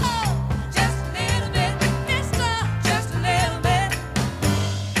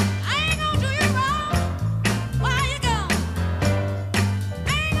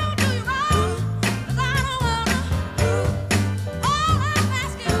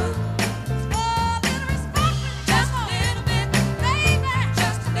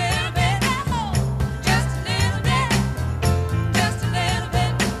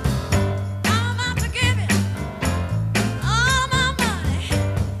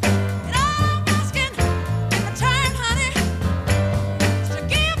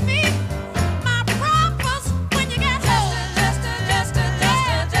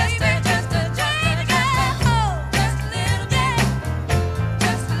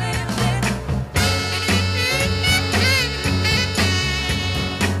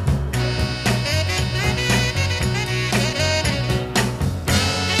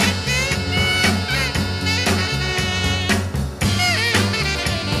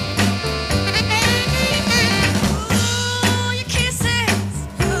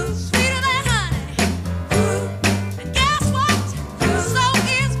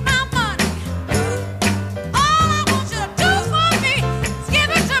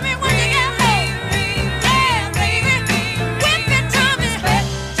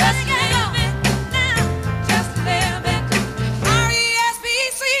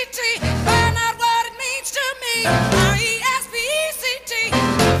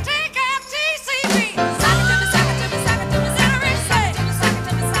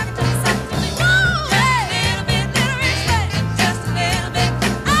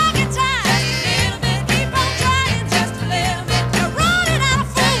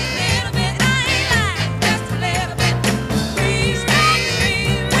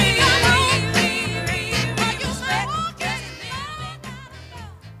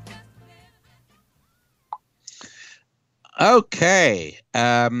 Okay,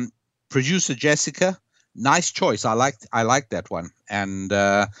 producer Jessica, nice choice. I like that one, and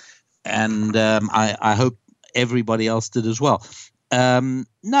I hope everybody else did as well.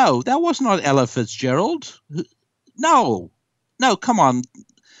 No, that was not Ella Fitzgerald. No, come on.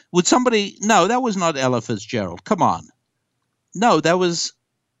 Would somebody? No, that was not Ella Fitzgerald. Come on. No, that was.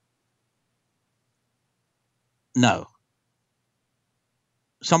 No.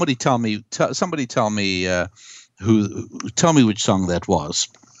 Somebody tell me. Somebody tell me. Tell me which song that was.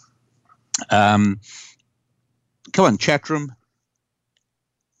 Come on, chat room.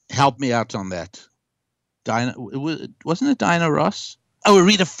 Help me out on that. Wasn't it Diana Ross? Oh,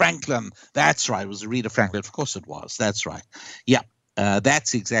 Aretha Franklin. That's right. It was Aretha Franklin. Of course it was. That's right. Yeah,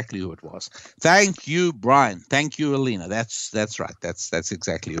 that's exactly who it was. Thank you, Brian. Thank you, Alina. That's right. That's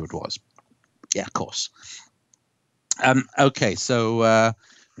exactly who it was. Yeah, of course. Okay, so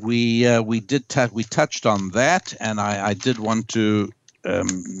we touched on that, and I did want to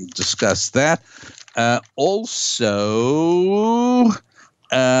discuss that. Also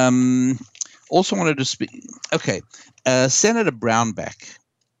wanted to speak. Okay, Senator Brownback.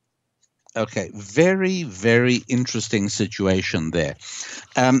 Okay, very, very interesting situation there.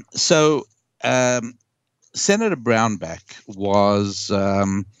 Senator Brownback was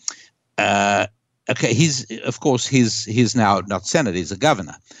okay. He's now not senator. He's a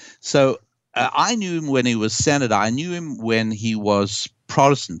governor. So I knew him when he was senator. I knew him when he was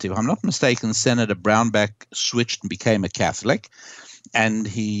Protestant. If I'm not mistaken, Senator Brownback switched and became a Catholic, and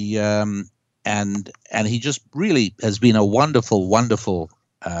he just really has been a wonderful, wonderful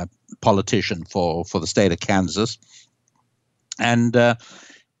politician for the state of Kansas. And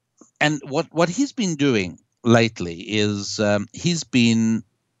what he's been doing lately is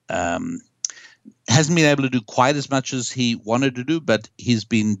hasn't been able to do quite as much as he wanted to do, but he's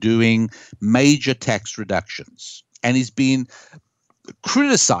been doing major tax reductions, and he's been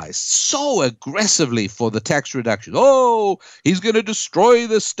criticized so aggressively for the tax reduction. Oh, he's going to destroy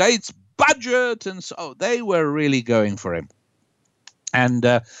the state's budget, and so they were really going for him. And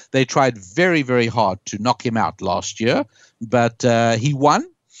they tried very, very hard to knock him out last year, but he won,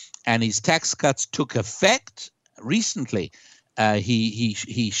 and his tax cuts took effect recently.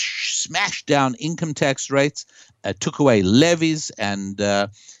 He smashed down income tax rates, took away levies, and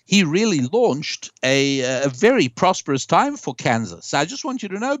he really launched a very prosperous time for Kansas. So I just want you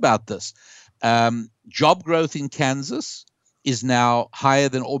to know about this. Job growth in Kansas is now higher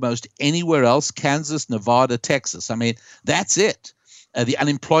than almost anywhere else. Kansas, Nevada, Texas. I mean, that's it. The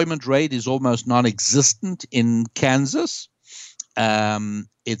unemployment rate is almost non-existent in Kansas.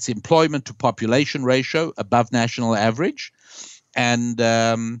 Its employment to population ratio above national average. And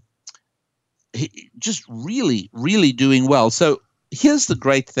just really, really doing well. So here's the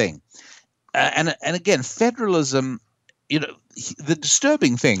great thing. And again, federalism, the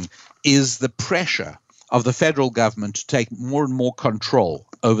disturbing thing is the pressure of the federal government to take more and more control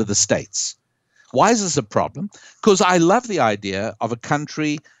over the states. Why is this a problem? Because I love the idea of a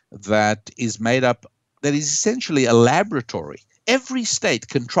country that is essentially a laboratory. Every state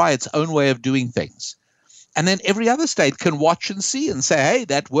can try its own way of doing things. And then every other state can watch and see and say, hey,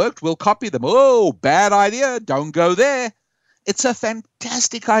 that worked, we'll copy them. Oh, bad idea, don't go there. It's a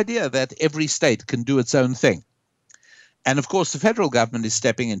fantastic idea that every state can do its own thing. And of course, the federal government is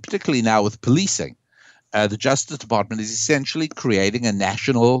stepping in, particularly now with policing. The Justice Department is essentially creating a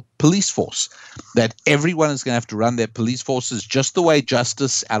national police force that everyone is going to have to run their police forces just the way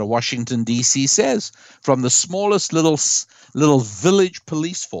Justice out of Washington, D.C. says, from the smallest little village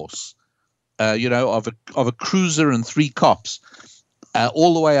police force, of a cruiser and 3 cops,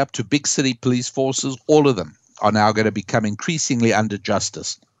 all the way up to big city police forces. All of them are now going to become increasingly under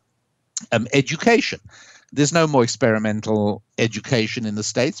justice. Education. There's no more experimental education in the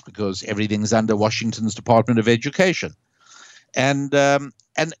states because everything's under Washington's Department of Education. And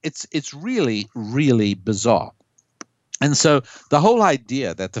it's really, really bizarre. And so the whole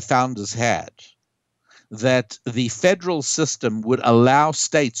idea that the founders had that the federal system would allow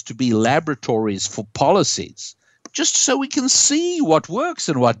states to be laboratories for policies, just so we can see what works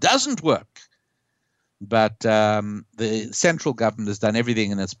and what doesn't work. But the central government has done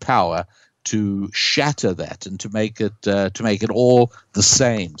everything in its power to shatter that and to make it all the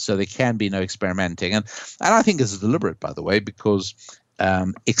same, so there can be no experimenting. And I think this is deliberate, by the way, because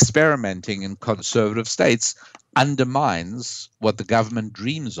experimenting in conservative states undermines what the government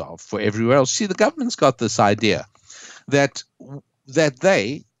dreams of for everywhere else. See, the government's got this idea that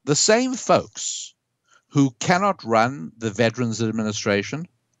they, the same folks who cannot run the Veterans Administration,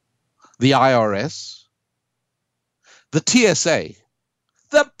 the IRS, the TSA,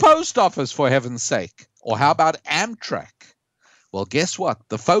 the post office, for heaven's sake, or how about Amtrak? Well, guess what?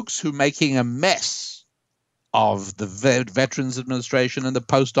 The folks who are making a mess of the Veterans Administration and the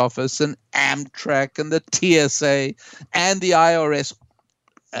post office and Amtrak and the TSA and the IRS,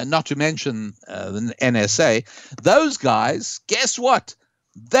 not to mention the NSA, those guys, guess what?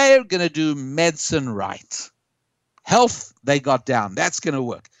 They're going to do medicine right. Health, they got down. That's going to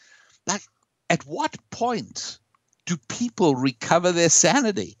work. Like, at what point do people recover their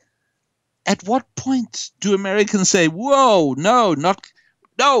sanity? At what point do Americans say, whoa, no,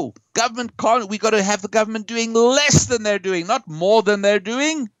 government can't, we got to have the government doing less than they're doing, not more than they're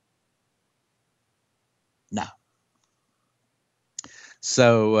doing? No.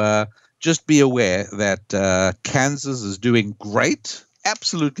 So just be aware that Kansas is doing great,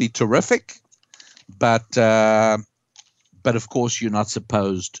 absolutely terrific, but of course you're not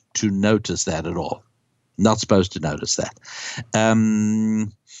supposed to notice that at all. Not supposed to notice that.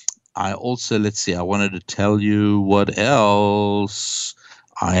 I also, let's see, I wanted to tell you what else.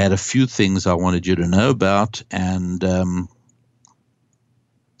 I had a few things I wanted you to know about, and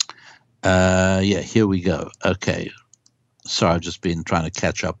here we go. Okay. Sorry, I've just been trying to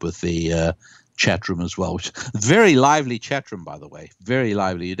catch up with the chat room as well. Which, very lively chat room, by the way. Very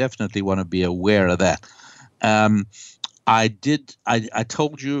lively. You definitely want to be aware of that. I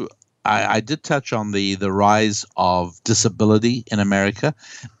told you, I did touch on the rise of disability in America.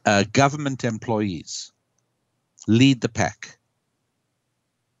 Government employees lead the pack.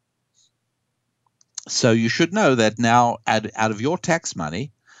 So you should know that now, out of your tax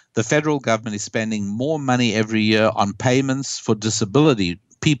money, the federal government is spending more money every year on payments for disability,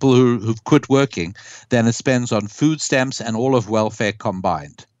 people who've quit working, than it spends on food stamps and all of welfare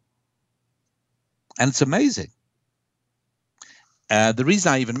combined. And it's amazing. The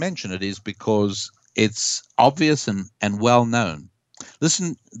reason I even mention it is because it's obvious and well known.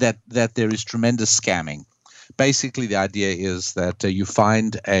 Listen, that there is tremendous scamming. Basically, the idea is that you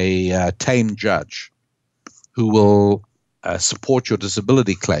find a tame judge who will support your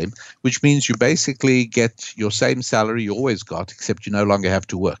disability claim, which means you basically get your same salary you always got, except you no longer have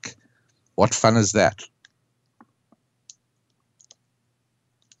to work. What fun is that?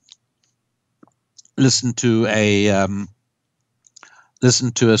 Listen to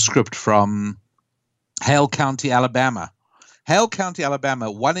a script from Hale County, Alabama. Hale County,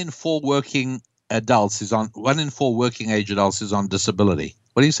 Alabama, 1 in 4 working age adults is on disability.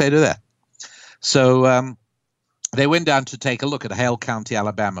 What do you say to that? So they went down to take a look at Hale County,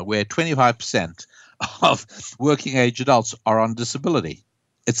 Alabama, where 25% of working age adults are on disability.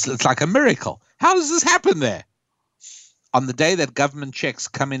 It's like a miracle. How does this happen there? On the day that government checks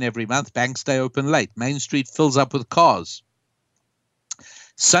come in every month, banks stay open late. Main Street fills up with cars.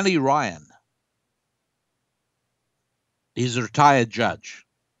 Sonny Ryan, he's a retired judge.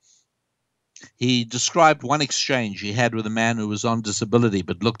 He described one exchange he had with a man who was on disability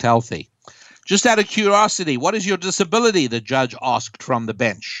but looked healthy. Just out of curiosity, what is your disability? The judge asked from the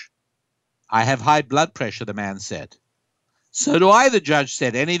bench. I have high blood pressure, the man said. So do I, the judge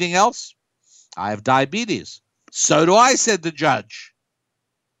said. Anything else? I have diabetes. So do I, said the judge.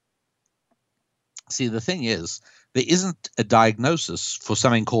 See, the thing is, there isn't a diagnosis for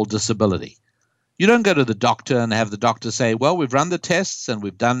something called disability. You don't go to the doctor and have the doctor say, well, we've run the tests and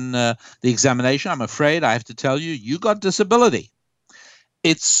we've done the examination. I'm afraid I have to tell you, you got disability.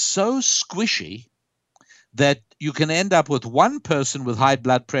 It's so squishy that you can end up with one person with high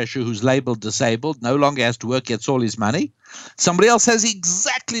blood pressure who's labeled disabled, no longer has to work, gets all his money. Somebody else has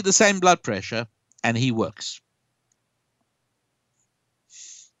exactly the same blood pressure, and he works.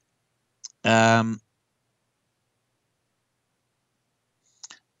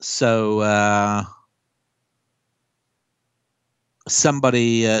 So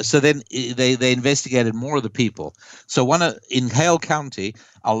then they investigated more of the people. So in Hale County,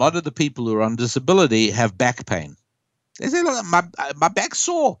 a lot of the people who are on disability have back pain. They say, look, my back's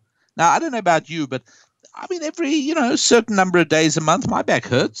sore. Now, I don't know about you, but I mean, every, certain number of days a month, my back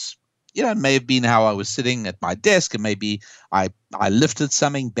hurts. It may have been how I was sitting at my desk, and maybe I lifted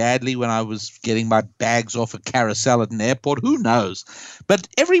something badly when I was getting my bags off a carousel at an airport. Who knows? But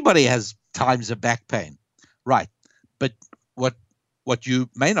everybody has times of back pain. Right. But what you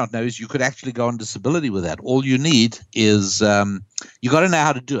may not know is you could actually go on disability with that. All you need is you got to know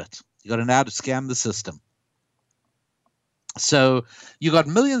how to do it. You got to know how to scam the system. So you got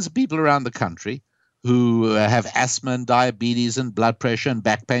millions of people around the country who have asthma and diabetes and blood pressure and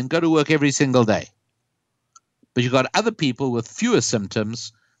back pain, go to work every single day. But you got other people with fewer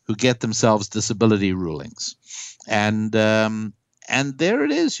symptoms who get themselves disability rulings. And there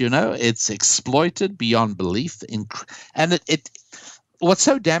it is, it's exploited beyond belief. And what's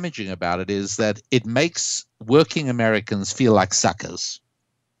so damaging about it is that it makes working Americans feel like suckers.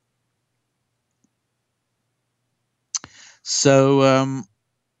 So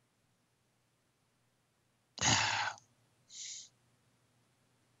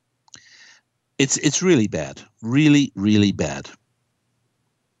it's really bad, really, really bad.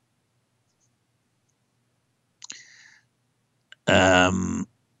 Yeah,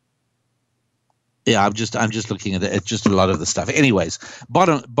 I'm just looking at just a lot of the stuff. Anyways,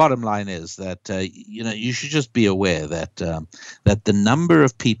 bottom line is that you should just be aware that that the number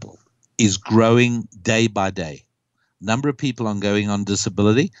of people is growing day by day. Number of people going on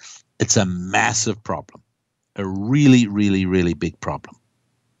disability, it's a massive problem, a really, really, really big problem.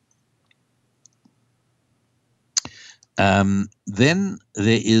 Then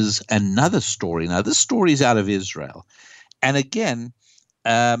there is another story. Now, this story is out of Israel. And again,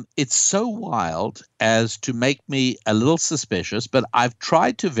 it's so wild as to make me a little suspicious, but I've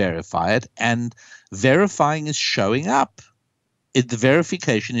tried to verify it, and verifying is showing up. The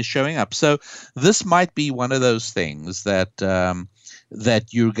verification is showing up. So this might be one of those things that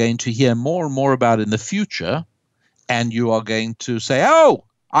that you're going to hear more and more about in the future, and you are going to say, "Oh,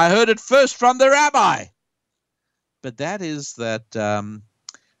 I heard it first from the rabbi." But that is that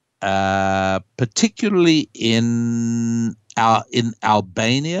particularly in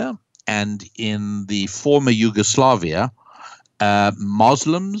Albania and in the former Yugoslavia,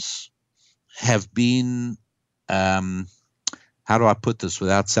 Muslims have been, how do I put this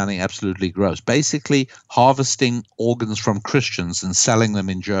without sounding absolutely gross? Basically harvesting organs from Christians and selling them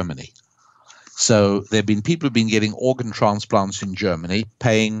in Germany. So there have been people who've been getting organ transplants in Germany,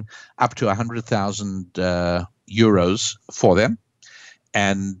 paying up to 100,000 euros for them,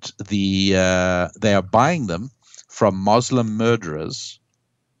 and they are buying them from Muslim murderers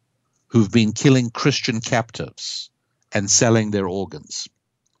who've been killing Christian captives and selling their organs.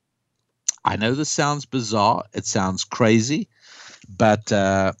 I know this sounds bizarre, it sounds crazy, but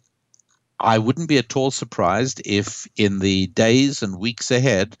I wouldn't be at all surprised if in the days and weeks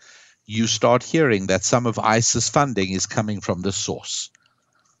ahead you start hearing that some of ISIS funding is coming from this source,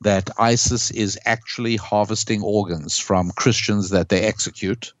 that ISIS is actually harvesting organs from Christians that they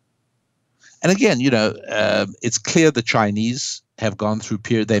execute. And again, it's clear the Chinese have gone through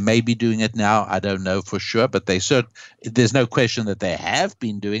period. They may be doing it now. I don't know for sure, but there's no question that they have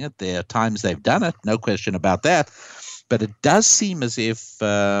been doing it. There are times they've done it, no question about that. But it does seem as if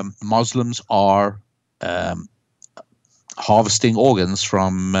Muslims are harvesting organs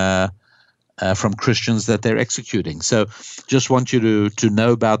from Christians that they're executing. So just want you to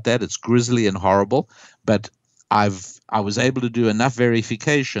know about that. It's grisly and horrible, but I was able to do enough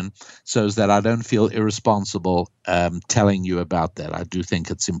verification so that I don't feel irresponsible telling you about that. I do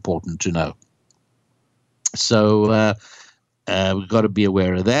think it's important to know. So we've got to be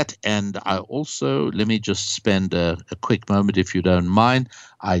aware of that. And I also, let me just spend a quick moment, if you don't mind.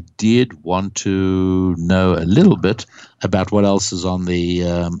 I did want to know a little bit about what else is on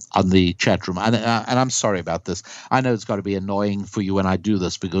the chat room. And I'm sorry about this. I know it's got to be annoying for you when I do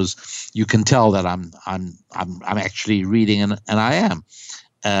this, because you can tell that I'm actually reading, and I am.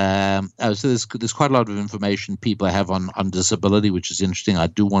 So there's quite a lot of information people have on disability, which is interesting. I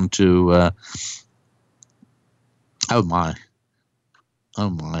do want to. Oh my!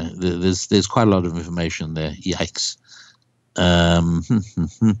 There's quite a lot of information there. Yikes!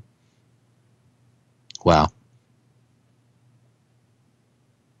 Wow.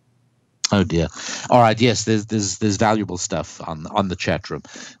 Oh dear. All right. Yes, there's valuable stuff on the chat room,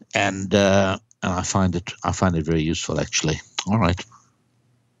 and I find it very useful, actually. All right.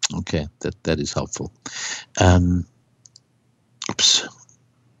 Okay, that is helpful. Oops.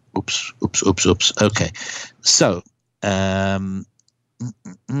 Okay, so.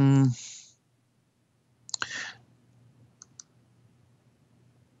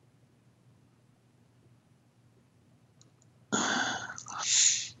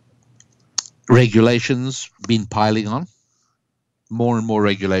 Regulations been piling on, more and more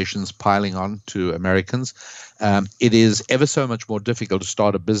regulations piling on to Americans. It is ever so much more difficult to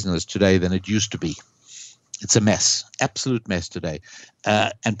start a business today than it used to be. It's a mess, absolute mess today.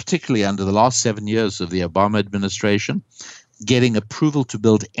 And particularly under the last 7 years of the Obama administration, getting approval to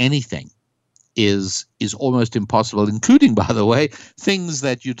build anything is almost impossible, including, by the way, things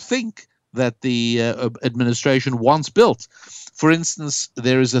that you'd think that the administration wants built. For instance,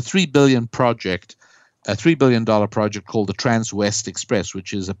 there is a $3 billion project called the Trans-West Express,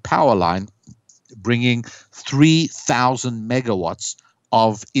 which is a power line bringing 3,000 megawatts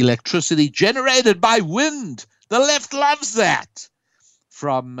of electricity generated by wind. The left loves that.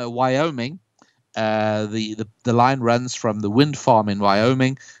 From Wyoming, the line runs from the wind farm in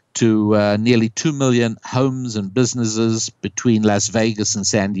Wyoming to nearly 2 million homes and businesses between Las Vegas and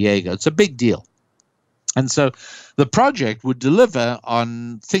San Diego. It's a big deal. And so the project would deliver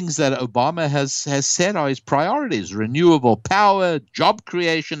on things that Obama has said are his priorities: renewable power, job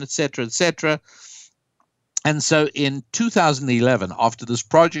creation, et cetera, And so in 2011, after this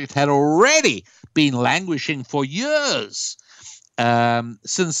project had already been languishing for years,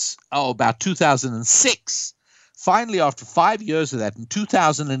 since about 2006, finally, after 5 years of that, in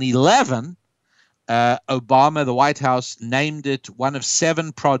 2011, Obama, the White House, named it one of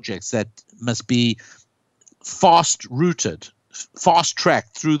 7 projects that must be fast-tracked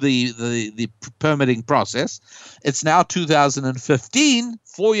through the permitting process. It's now 2015,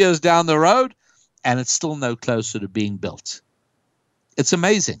 4 years down the road, and it's still no closer to being built. It's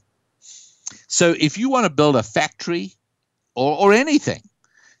amazing. So if you want to build a factory or anything,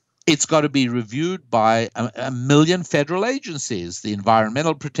 it's got to be reviewed by a million federal agencies: the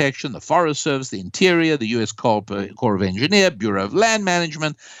Environmental Protection, the Forest Service, the Interior, the U.S. Corps of Engineers, Bureau of Land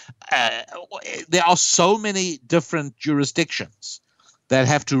Management. There are so many different jurisdictions that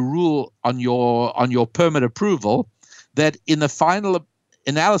have to rule on your permit approval that in the final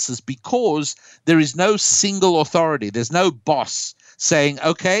analysis, because there is no single authority, there's no boss saying,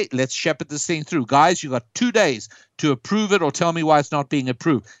 okay, let's shepherd this thing through. Guys, you got 2 days to approve it or tell me why it's not being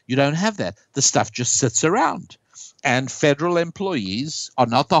approved. You don't have that. The stuff just sits around. And federal employees are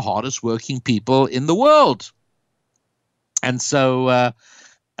not the hardest working people in the world. And so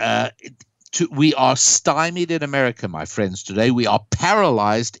we are stymied in America, my friends, today. We are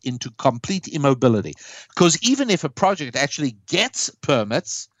paralyzed into complete immobility. Because even if a project actually gets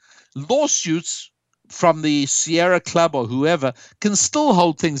permits, lawsuits from the Sierra Club or whoever can still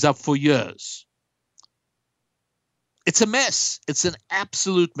hold things up for years. It's a mess. It's an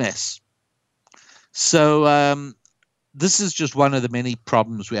absolute mess. So this is just one of the many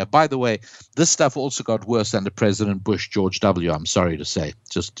problems we have. By the way, this stuff also got worse under President Bush, George W. I'm sorry to say.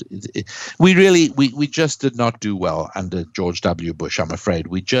 We just did not do well under George W. Bush, I'm afraid.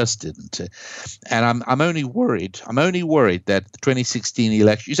 We just didn't. And I'm only worried. That the 2016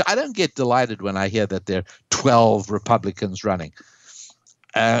 election, I don't get delighted when I hear that there are 12 Republicans running.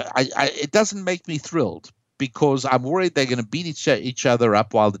 It doesn't make me thrilled, because I'm worried they're going to beat each other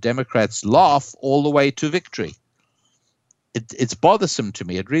up while the Democrats laugh all the way to victory. It's bothersome to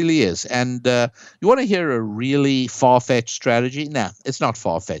me. It really is. And you want to hear a really far-fetched strategy? No, it's not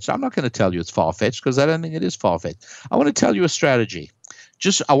far-fetched. I'm not going to tell you it's far-fetched, because I don't think it is far-fetched. I want to tell you a strategy.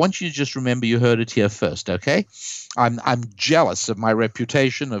 I want you to just remember you heard it here first, okay? I'm jealous of my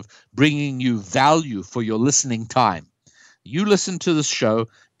reputation of bringing you value for your listening time. You listen to this show,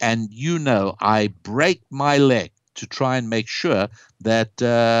 and you know I break my leg to try and make sure that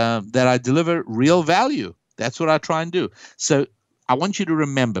I deliver real value. That's what I try and do. So I want you to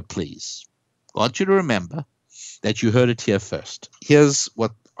remember, please. I want you to remember that you heard it here first. Here's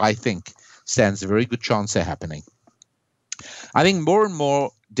what I think stands a very good chance of happening. I think more and more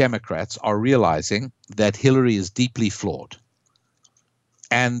Democrats are realizing that Hillary is deeply flawed.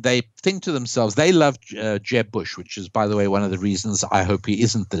 And they think to themselves, they love Jeb Bush, which is, by the way, one of the reasons I hope he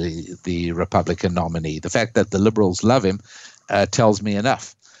isn't the Republican nominee. The fact that the liberals love him tells me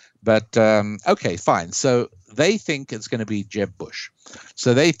enough. But, okay, fine. So they think it's going to be Jeb Bush.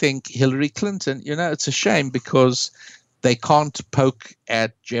 So they think Hillary Clinton, it's a shame because they can't poke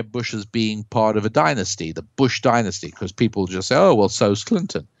at Jeb Bush as being part of a dynasty, the Bush dynasty, because people just say, oh, well, so's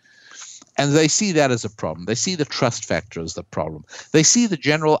Clinton. And they see that as a problem. They see the trust factor as the problem. They see the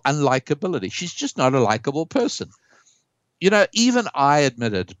general unlikability. She's just not a likable person. Even I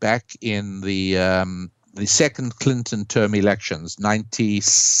admitted back in the second Clinton term elections,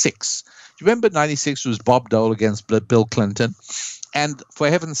 96. Do you remember 96 was Bob Dole against Bill Clinton? And for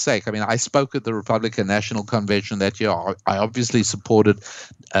heaven's sake, I spoke at the Republican National Convention that year. I obviously supported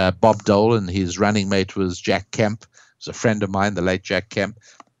Bob Dole, and his running mate was Jack Kemp. He was a friend of mine, the late Jack Kemp.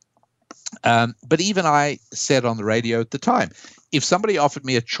 But even I said on the radio at the time, if somebody offered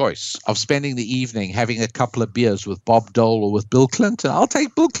me a choice of spending the evening having a couple of beers with Bob Dole or with Bill Clinton, I'll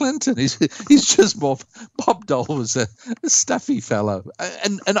take Bill Clinton. He's just more. Bob Dole was a stuffy fellow,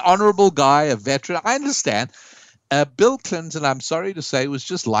 an honorable guy, a veteran. I understand. Bill Clinton, I'm sorry to say, was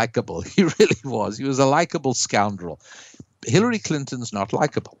just likable. He really was. He was a likable scoundrel. Hillary Clinton's not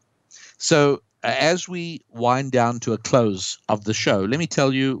likable. So as we wind down to a close of the show, let me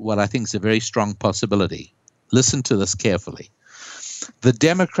tell you what I think is a very strong possibility. Listen to this carefully. The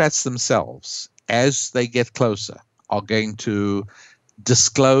Democrats themselves, as they get closer, are going to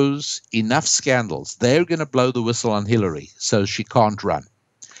disclose enough scandals. They're going to blow the whistle on Hillary so she can't run.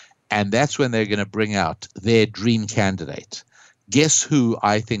 And that's when they're going to bring out their dream candidate. Guess who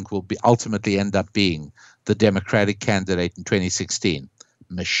I think will be ultimately end up being the Democratic candidate in 2016?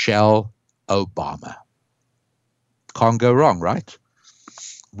 Michelle Obama. Can't go wrong, right?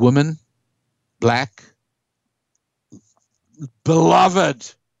 Woman, black,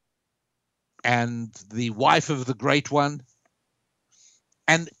 beloved, and the wife of the great one.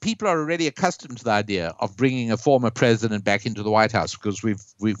 And people are already accustomed to the idea of bringing a former president back into the White House because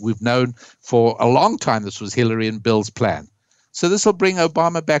we've known for a long time this was Hillary and Bill's plan. So this will bring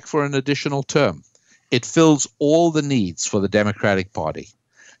Obama back for an additional term. It fills all the needs for the Democratic Party.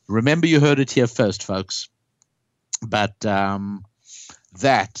 Remember, you heard it here first, folks. But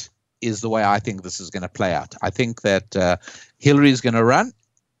that is the way I think this is going to play out. I think that Hillary is going to run,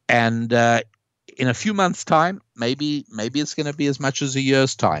 and in a few months' time, maybe it's going to be as much as a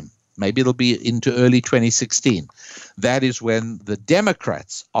year's time. Maybe it'll be into early 2016. That is when the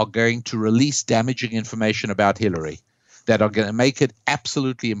Democrats are going to release damaging information about Hillary that are going to make it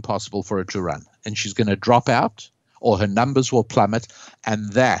absolutely impossible for her to run. And she's going to drop out, or her numbers will plummet.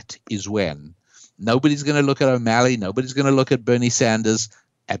 And that is when nobody's going to look at O'Malley. Nobody's going to look at Bernie Sanders.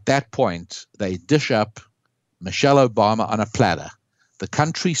 At that point, they dish up Michelle Obama on a platter. The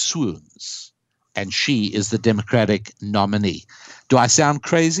country swoons, and she is the Democratic nominee. Do I sound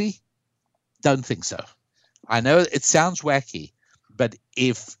crazy? Don't think so. I know it sounds wacky, but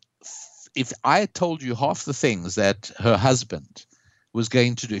if I had told you half the things that her husband was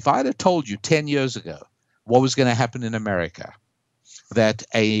going to do, if I had told you 10 years ago what was going to happen in America, that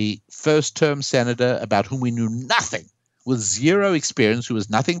a first-term senator about whom we knew nothing, with zero experience, who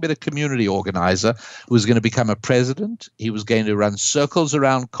was nothing but a community organizer, was going to become a president. He was going to run circles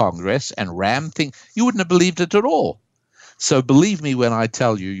around Congress and ram things. You wouldn't have believed it at all. So believe me when I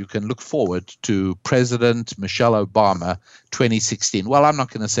tell you, you can look forward to President Michelle Obama 2016. Well, I'm not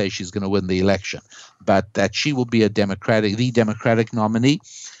going to say she's going to win the election, but that she will be the Democratic nominee.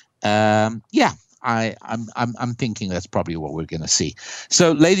 I'm thinking that's probably what we're going to see.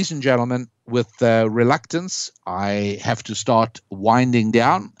 So, ladies and gentlemen, with reluctance, I have to start winding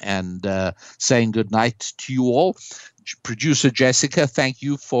down and saying goodnight to you all. Producer Jessica, thank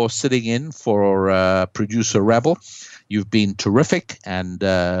you for sitting in for Producer Rebel. You've been terrific and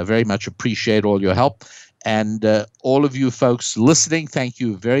very much appreciate all your help. And all of you folks listening, thank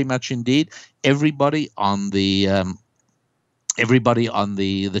you very much indeed. Everybody on the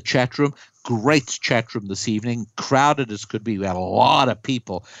chat room. Great chat room this evening, crowded as could be. We had a lot of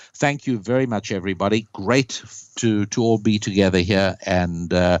people. Thank you very much, everybody. Great to all be together here,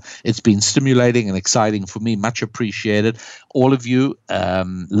 and it's been stimulating and exciting for me. Much appreciated. All of you,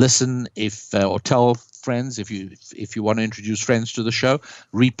 listen or tell friends if you want to introduce friends to the show.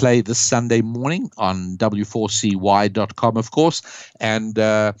 Replay this Sunday morning on W4CY.com, of course, and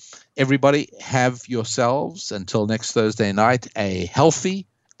everybody have yourselves until next Thursday night a healthy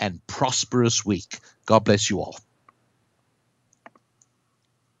and prosperous week. God bless you all.